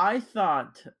 I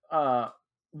thought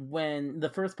when the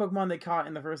first Pokemon they caught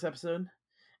in the first episode,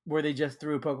 where they just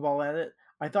threw a Pokeball at it,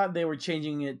 I thought they were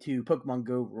changing it to Pokemon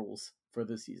Go rules for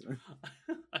this season.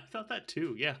 I thought that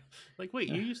too. Yeah, like wait,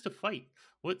 you used to fight.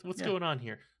 What's Yeah, going on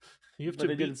here? You have but to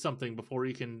they beat did. something before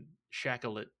you can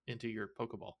shackle it into your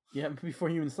Pokeball. Yeah, before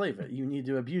you enslave it, you need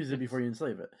to abuse it Yes. before you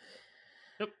enslave it.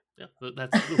 Yep. Yeah.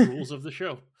 That's the rules of the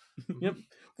show. Yep,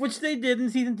 which they did in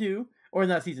season 2, or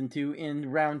not season 2, in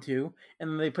round 2, and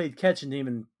then they played catch and didn't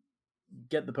even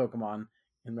get the Pokemon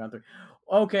in round 3.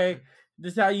 Okay,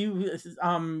 this is how you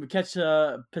catch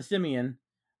a Passimian.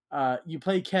 You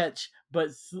play catch, but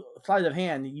sleight of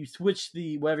hand, you switch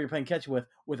the whatever you're playing catch with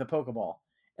a Pokeball,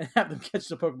 and have them catch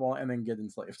the Pokeball and then get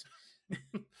enslaved.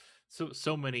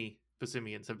 So many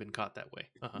Passimians have been caught that way.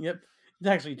 Yep, it's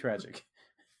actually tragic.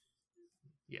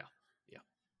 Yeah. Yeah.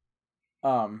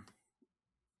 Um,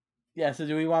 yeah. So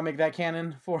do we want to make that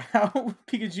canon for how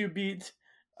Pikachu beat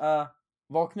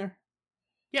Volkner?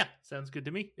 Yeah. Sounds good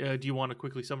to me. Do you want to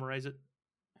quickly summarize it?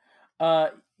 Uh,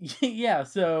 yeah.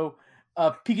 So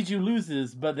Pikachu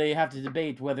loses, but they have to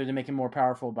debate whether to make him more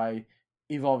powerful by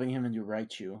evolving him into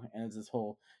Raichu, and it's this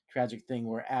whole tragic thing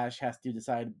where Ash has to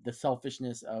decide the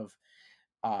selfishness of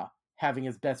uh, having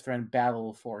his best friend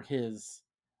battle for his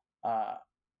uh,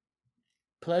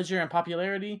 pleasure and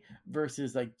popularity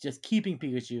versus like just keeping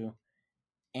Pikachu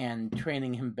and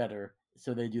training him better.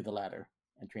 So they do the latter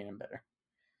and train him better.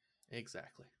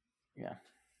 Exactly. Yeah.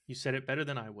 You said it better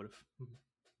than I would have.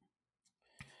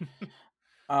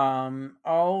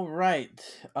 All right.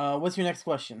 What's your next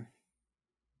question?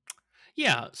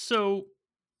 Yeah. So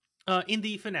in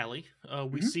the finale, we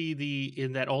Mm-hmm. see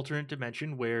in that alternate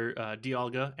dimension where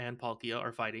Dialga and Palkia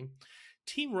are fighting.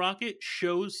 Team Rocket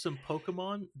shows some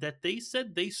Pokemon that they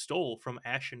said they stole from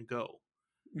Ash and Go.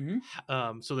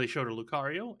 Mm-hmm. So they showed a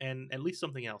Lucario and at least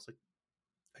something else.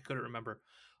 I couldn't remember.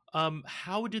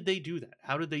 How did they do that?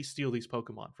 How did they steal these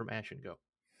Pokemon from Ash and Go?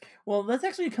 Well, let's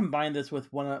actually combine this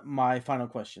with one of my final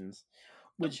questions, Oh,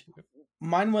 which okay.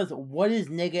 mine was, what is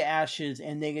Nega Ash's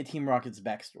and Nega Team Rocket's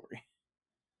backstory?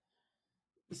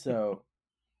 So,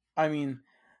 I mean,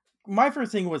 my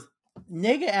first thing was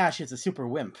Nega Ash is a super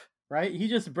wimp, right? He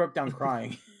just broke down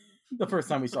crying the first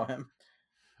time we saw him.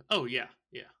 Oh yeah,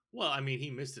 yeah. Well, I mean,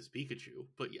 he missed his Pikachu,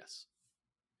 but yes.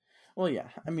 Well, yeah.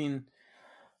 I mean,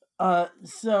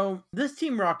 so this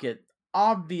Team Rocket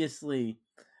obviously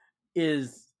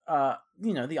is,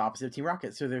 the opposite of Team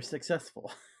Rocket, so they're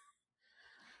successful.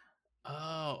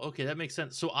 Oh, okay, that makes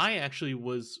sense. So I actually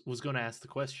was going to ask the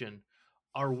question: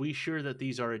 are we sure that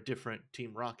these are a different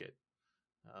Team Rocket?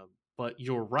 Uh, but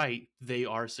you're right; they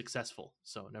are successful.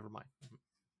 So never mind.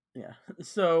 Yeah.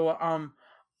 So,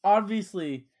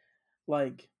 obviously,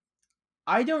 like,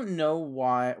 I don't know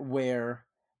where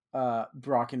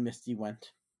Brock and Misty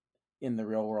went in the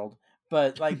real world,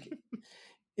 but like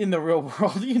in the real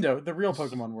world, the real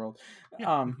Pokemon world.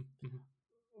 Yeah. Um,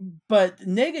 but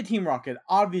Nega Team Rocket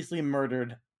obviously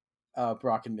murdered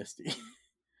Brock and Misty,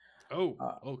 Oh,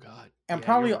 uh, oh God. and Yeah, you're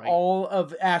probably right. all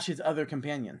of Ash's other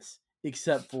companions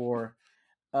except for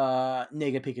Nega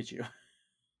Pikachu.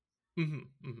 Hmm.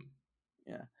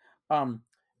 Yeah. Um,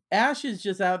 Ash is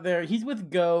just out there. He's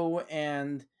with Go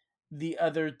and the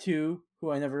other two, who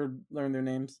I never learned their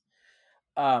names.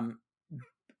 Um,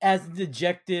 as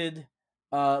dejected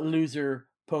loser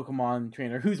Pokemon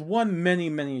trainer who's won many,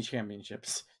 many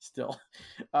championships still,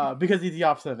 because he's the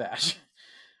opposite of Ash.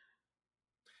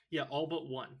 Yeah, all but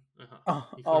one. He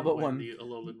All couldn't but win one. the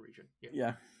Alolan region.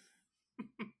 Yeah.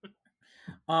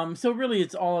 Yeah. So really,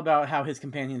 it's all about how his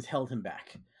companions held him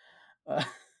back. Uh,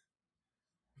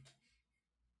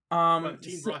 But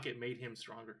Team so, Rocket made him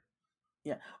stronger.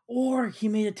 yeah. Or he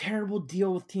made a terrible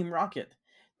deal with Team Rocket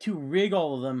to rig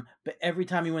all of them, but every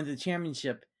time he wins the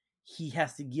championship, he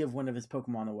has to give one of his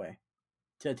Pokemon away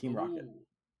to Team Rocket.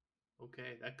 Ooh.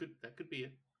 Okay, that could be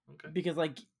it. Okay. Because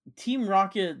like Team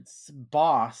Rocket's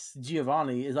boss,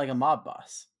 Giovanni, is like a mob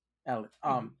boss.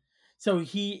 Mm-hmm. So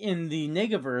he in the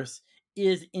Negaverse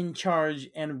is in charge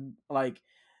and like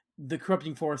the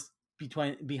corrupting force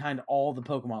behind all the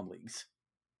Pokemon leagues.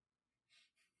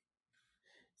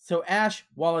 So Ash,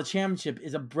 while a championship,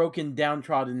 is a broken,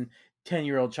 downtrodden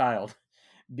 10-year-old child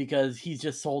because he's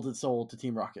just sold his soul to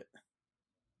Team Rocket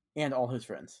and all his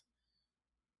friends.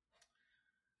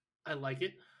 I like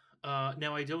it.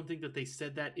 Now, I don't think that they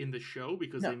said that in the show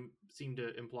because No. they seem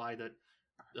to imply that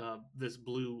this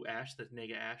blue Ash, that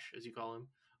Nega Ash, as you call him,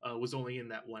 was only in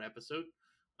that one episode.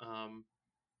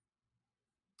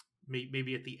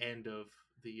 maybe at the end of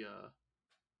the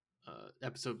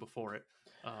episode before it.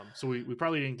 So we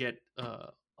probably didn't get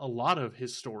a lot of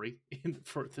his story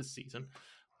for this season,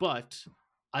 but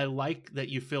I like that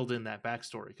you filled in that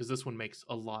backstory because this one makes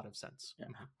a lot of sense. Yeah.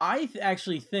 I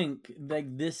actually think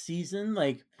like this season,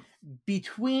 like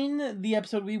between the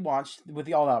episode we watched with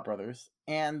the All Out Brothers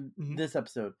and Mm-hmm. this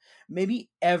episode, maybe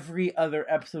every other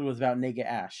episode was about Nega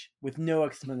Ash with no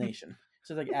explanation.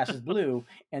 So it's like Ash is blue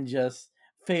and just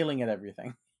failing at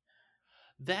everything.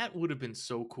 That would have been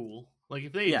so cool. Like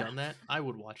if they had done that, I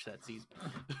would watch that season.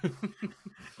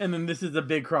 And then this is a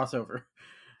big crossover.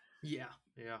 Yeah.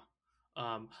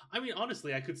 I mean,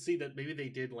 honestly, I could see that maybe they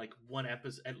did like one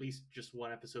episode, at least just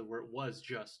one episode, where it was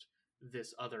just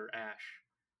this other Ash,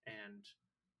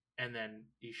 and then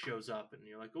he shows up, and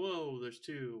you're like, whoa, there's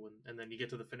two, and then you get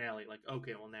to the finale, like,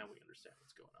 okay, well now we understand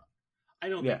what's going on. I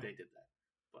don't think they did that,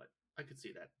 but I could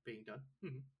see that being done.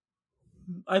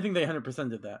 I think they 100%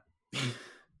 did that.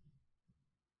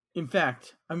 In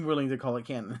fact, I'm willing to call it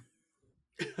canon.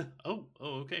 Oh,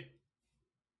 okay.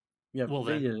 Yeah, well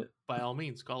they then, did it. By all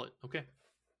means, call it okay.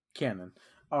 Canon.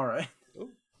 All right. Oh.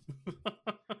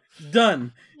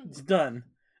 Done. It's done.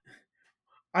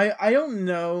 I don't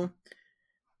know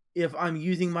if I'm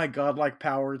using my godlike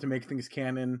power to make things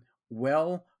canon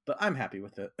well, but I'm happy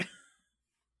with it.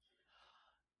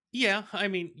 Yeah, I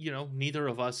mean, neither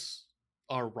of us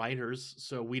are writers,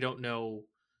 so we don't know,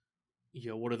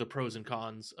 what are the pros and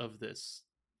cons of this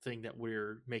thing that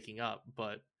we're making up,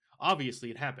 but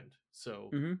obviously it happened. So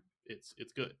it's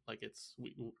good. Like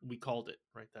we called it,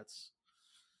 right? That's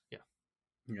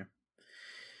yeah.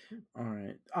 All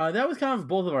right. That was kind of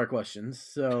both of our questions.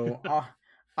 So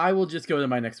I will just go to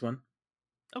my next one.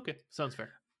 Okay, sounds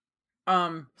fair.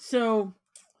 So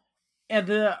at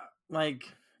the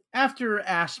after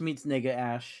Ash meets Nega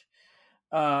Ash,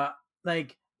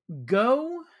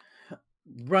 Go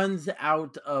runs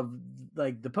out of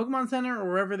the Pokemon Center or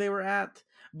wherever they were at,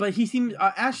 but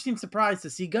Ash seemed surprised to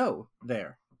see Go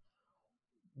there.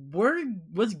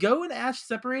 Was Go and Ash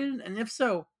separated, and if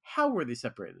so, how were they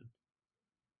separated?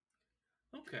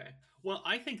 Okay, well,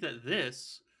 I think that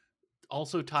this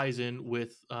also ties in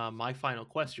with my final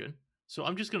question, so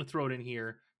I'm just going to throw it in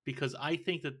here because I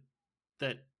think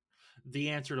that the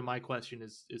answer to my question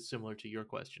is similar to your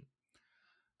question.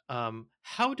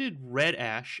 How did Red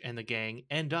Ash and the gang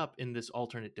end up in this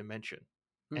alternate dimension?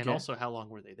 Okay. And also, how long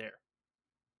were they there?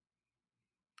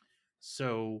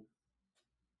 So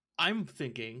I'm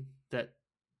thinking that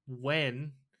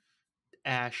when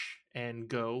Ash and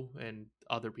Go and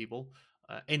other people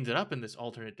ended up in this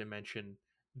alternate dimension,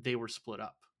 they were split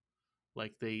up.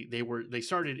 Like they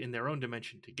started in their own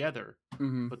dimension together,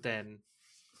 but then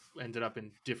ended up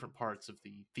in different parts of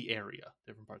the area,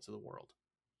 different parts of the world.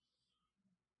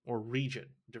 Or region,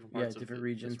 different parts of different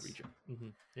regions. This region.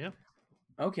 Yeah.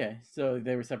 Okay, so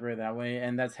they were separated that way,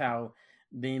 and that's how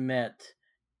they met.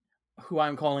 Who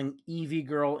I'm calling Eevee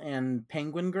Girl and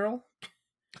Penguin Girl.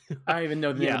 I don't even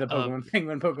know the name of the Pokemon.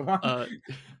 Penguin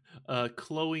Pokemon.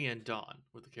 Chloe and Dawn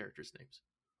were the characters' names.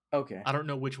 Okay. I don't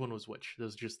know which one was which.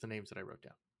 Those are just the names that I wrote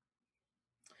down.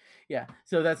 Yeah,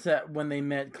 so that's when they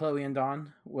met Chloe and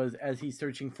Dawn, was as he's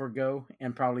searching for Go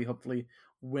and probably hopefully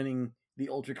winning the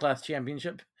Ultra Class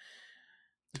Championship.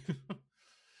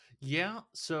 Yeah,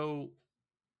 so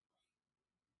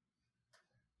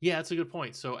yeah, that's a good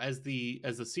point. So as the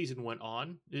season went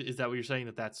on, is that what you're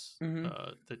saying? That's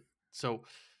so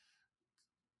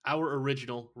our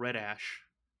original Red Ash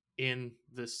in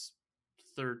this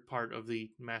third part of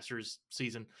the Masters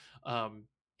season,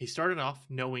 he started off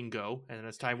knowing Go, and then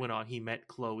as time went on, he met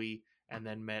Chloe and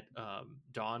then met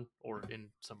Dawn, or in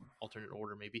some alternate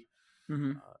order maybe.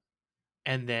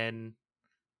 And then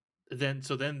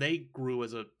they grew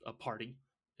as a party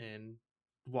and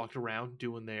walked around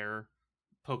doing their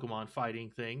Pokemon fighting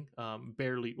thing,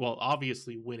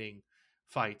 obviously winning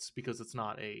fights because it's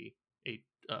not a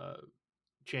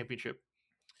championship,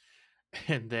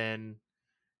 and then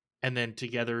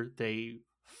together they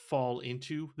fall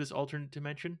into this alternate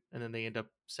dimension, and then they end up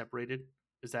separated.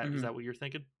 Is that what you're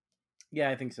thinking? Yeah,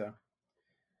 I think so.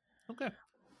 Okay.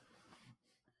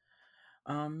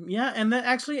 Yeah, and that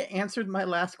actually answered my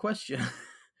last question.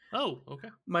 Oh, okay.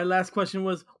 My last question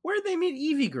was, where'd they meet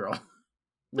Eevee Girl?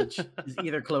 Which is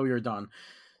either Chloe or Dawn.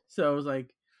 So I was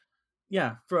like,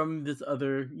 yeah, from this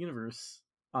other universe.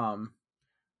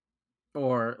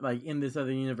 Or in this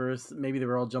other universe, maybe they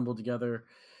were all jumbled together.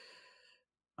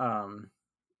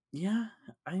 Yeah,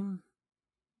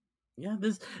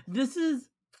 this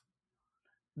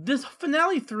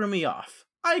finale threw me off.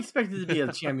 I expected it to be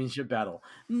a championship battle.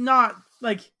 Not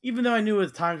like, even though I knew it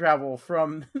was time travel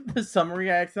from the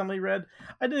summary I accidentally read,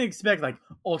 I didn't expect like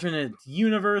alternate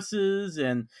universes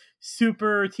and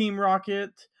Super Team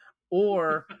Rocket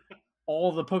or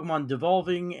all the Pokemon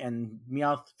devolving and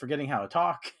Meowth forgetting how to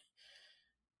talk.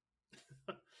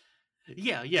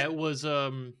 Yeah, it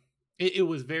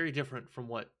was very different from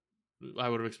what I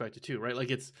would have expected too, right? Like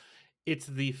it's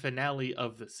the finale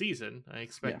of the season. I Yeah,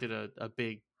 expected a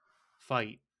big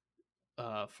fight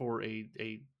for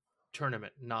a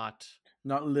tournament, not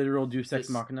not literal Deus Ex this.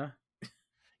 Machina.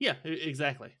 Yeah,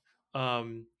 exactly.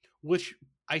 Um, which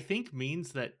I think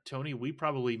means that Tony, we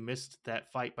probably missed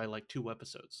that fight by like 2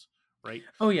 episodes, right?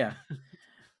 Oh yeah,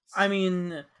 I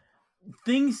mean,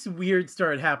 things weird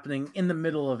started happening in the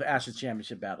middle of Ash's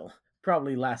championship battle.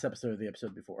 Probably last episode of the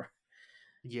episode before.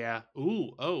 Yeah.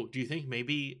 Ooh. Oh. Do you think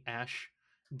maybe Ash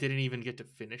didn't even get to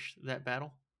finish that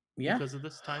battle Yeah, because of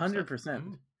this time stuff?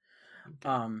 100%.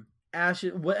 Okay. Ash,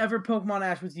 whatever Pokemon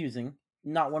Ash was using,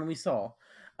 not one we saw,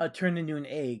 turned into an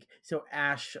egg. So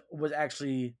Ash was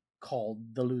actually called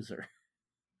the loser.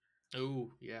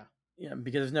 Oh yeah. Yeah,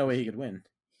 because there's no way he He, could win.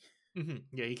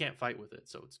 yeah, he can't fight with it,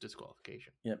 so it's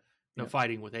disqualification. Yep. No Yep.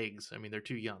 fighting with eggs. I mean, they're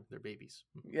too young. They're babies.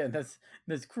 Yeah,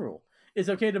 that's cruel. It's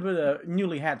okay to put a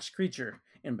newly hatched creature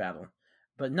in battle,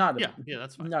 but not a Yeah.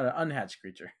 That's fine. not an unhatched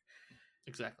creature.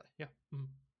 Exactly. Yeah.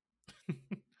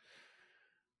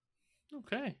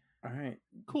 Okay. All right.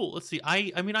 Cool. Let's see.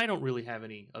 I mean, I don't really have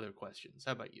any other questions.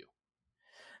 How about you?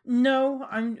 No,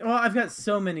 I've got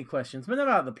so many questions, but not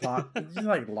about the plot. Just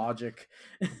like logic,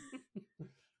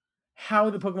 how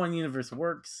the Pokemon universe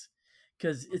works,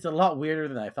 because it's a lot weirder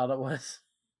than I thought it was.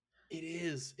 It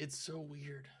is. It's so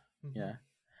weird. Yeah.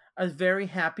 I was very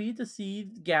happy to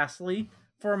see Ghastly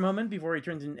for a moment before he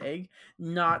turns into an egg,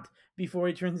 not before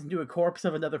he turns into a corpse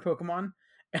of another Pokemon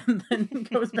and then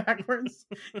goes backwards.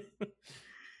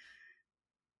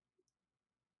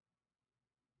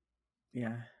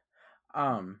 Yeah.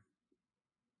 Um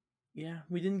yeah,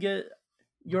 we didn't get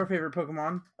your favorite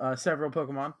Pokemon, several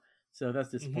Pokemon, so that's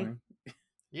disappointing.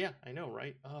 Yeah, I know,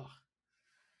 right? Oh,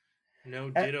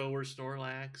 no A- Ditto or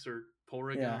Snorlax or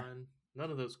yeah. Porygon. None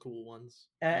of those cool ones.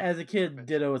 As a kid, Eventually.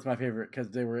 Ditto was my favorite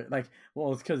because they were like,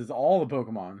 well, it's because it's all the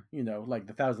Pokemon, like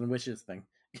the Thousand Wishes thing.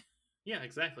 Yeah,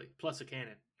 exactly. Plus a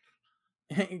cannon.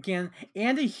 Again,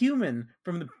 and a human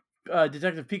from the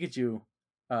Detective Pikachu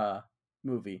uh,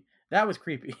 movie. That was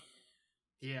creepy.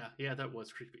 Yeah, that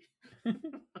was creepy.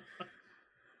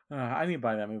 I need to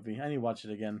buy that movie. I need to watch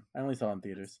it again. I only saw it in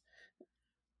theaters.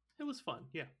 It was fun.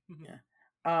 Yeah.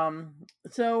 Yeah.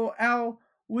 So Al,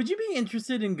 would you be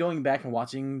interested in going back and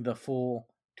watching the full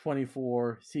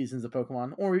 24 seasons of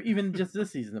Pokemon, or even just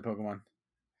this season of Pokemon,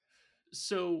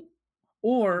 So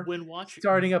or when watching,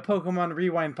 starting a Pokemon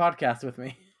Rewind podcast with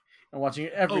me and watching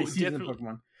every oh, season of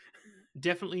Pokemon?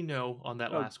 definitely no on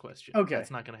that Oh, last question. okay.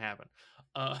 That's not going to happen.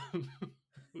 Uh,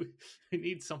 we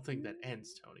need something that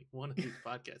ends, Tony. One of these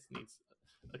podcasts needs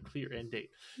a clear end date.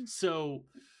 So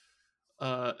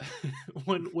uh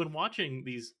when watching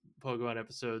these Pokemon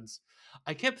episodes,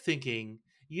 I kept thinking,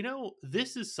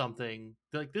 this is something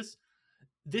like this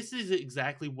is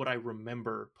exactly what I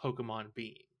remember Pokemon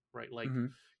being, right? Like Mm-hmm.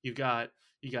 you've got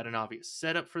you got an obvious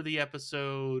setup for the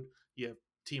episode, you have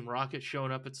Team Rocket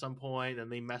showing up at some point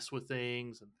and they mess with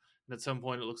things, and at some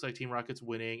point it looks like Team Rocket's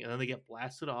winning and then they get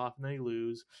blasted off and they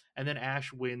lose, and then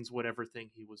Ash wins whatever thing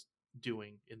he was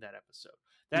doing in that episode.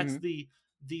 That's Mm-hmm.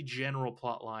 the general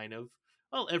plot line of,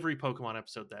 well, every Pokemon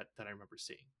episode that I remember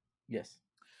seeing. Yes.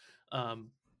 Um,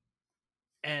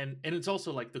 and it's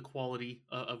also like the quality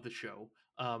of the show.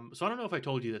 So I don't know if I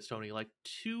told you this, Tony. Like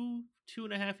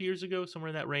 2.5 years ago, somewhere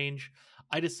in that range,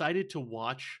 I decided to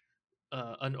watch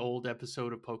an old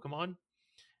episode of Pokemon,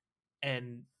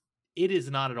 and it is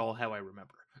not at all how I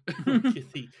remember. Like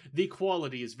the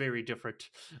quality is very different,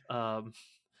 um,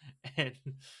 and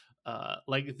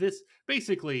like this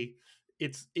basically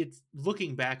it's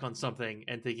looking back on something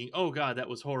and thinking, oh god, that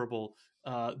was horrible.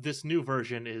 This new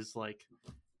version is like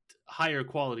higher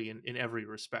quality in every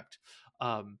respect.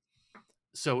 Um,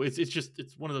 so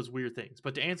it's one of those weird things.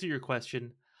 But to answer your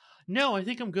question, no, I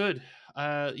think I'm good.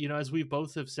 As we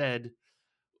both have said,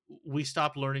 we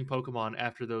stopped learning Pokemon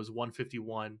after those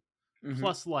 151 Mm-hmm.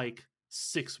 plus like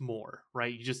 6 more,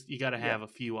 right? You got to Yeah. have a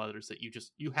few others that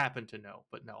you happen to know.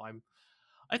 But no,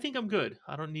 I think I'm good.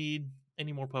 I don't need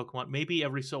any more Pokemon. Maybe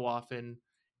every so often,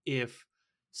 if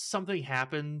something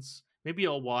happens, maybe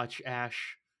I'll watch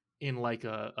Ash in like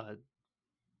a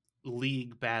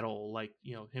league battle, like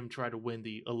him try to win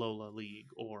the Alola League,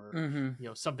 or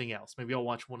Mm-hmm. something else. Maybe I'll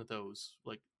watch one of those,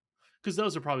 like, because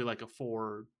those are probably like a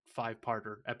 4-5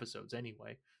 parter episodes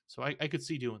anyway. So I could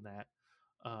see doing that.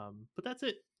 But that's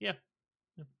it. Yeah.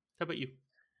 Yeah. How about you?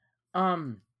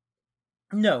 Um,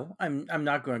 no, I'm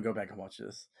not going to go back and watch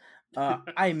this.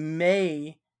 I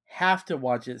may have to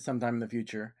watch it sometime in the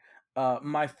future.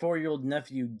 My 4-year-old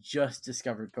nephew just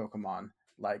discovered Pokemon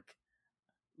like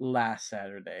last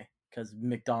Saturday because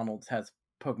McDonald's has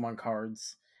Pokemon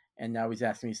cards, and now he's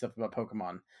asking me stuff about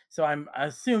Pokemon. So I'm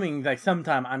assuming like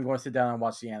sometime I'm going to sit down and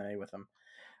watch the anime with him,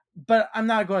 but I'm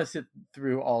not going to sit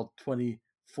through all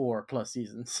 24 plus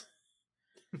seasons.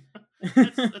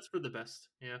 That's for the best.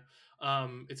 Yeah.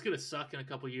 It's gonna suck in a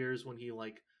couple years when he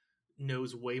like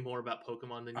knows way more about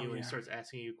Pokemon than Oh you, and he yeah, starts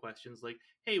asking you questions like,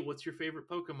 "Hey, what's your favorite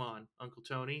Pokemon, Uncle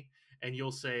Tony?" And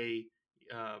you'll say,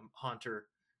 "Haunter."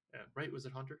 Right? Was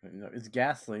it Haunter? no, it's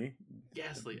Ghastly. The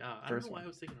Ghastly. I don't know first why one. I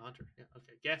was thinking Haunter. Yeah.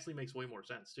 Okay. Ghastly makes way more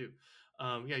sense too.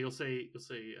 Yeah. You'll say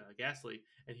Ghastly,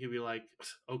 and he'll be like,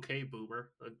 "Okay, Boomer,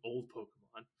 an old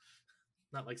Pokemon,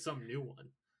 not like some new one,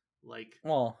 like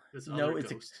Well, this other no,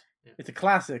 ghost." Yeah. it's a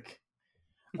classic.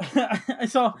 I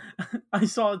saw I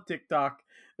saw a TikTok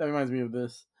that reminds me of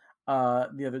this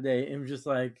the other day. It was just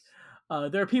like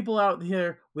there are people out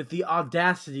here with the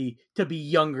audacity to be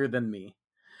younger than me.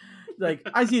 Like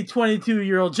I see a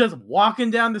 22-year-old just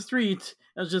walking down the street.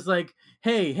 And it's just like,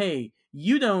 hey,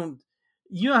 you don't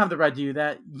have the right to do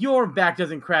that. Your back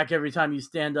doesn't crack every time you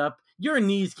stand up. Your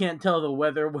knees can't tell the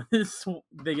weather when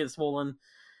they get swollen.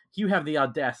 You have the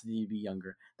audacity to be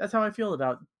younger. That's how I feel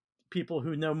about people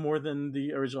who know more than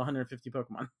the original 150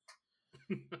 Pokemon.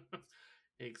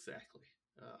 Exactly.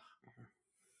 Ugh.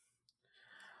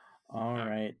 All All right.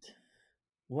 right.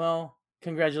 Well,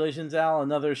 congratulations, Al.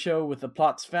 Another show with the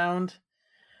plots found.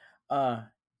 Uh,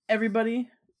 everybody,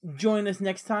 join us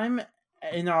next time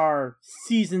in our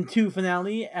season 2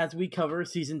 finale as we cover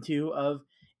season 2 of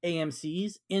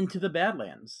AMC's Into the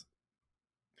Badlands.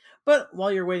 But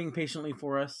while you're waiting patiently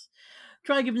for us,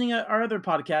 try giving our other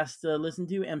podcast to listen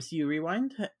to, MCU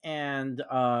Rewind, and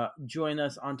join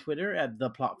us on Twitter at The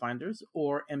Plot Finders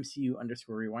or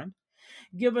MCU_Rewind.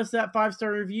 Give us that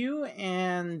 5-star review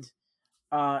and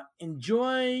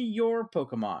enjoy your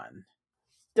Pokemon.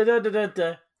 Da da da da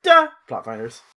da da. Plot Finders.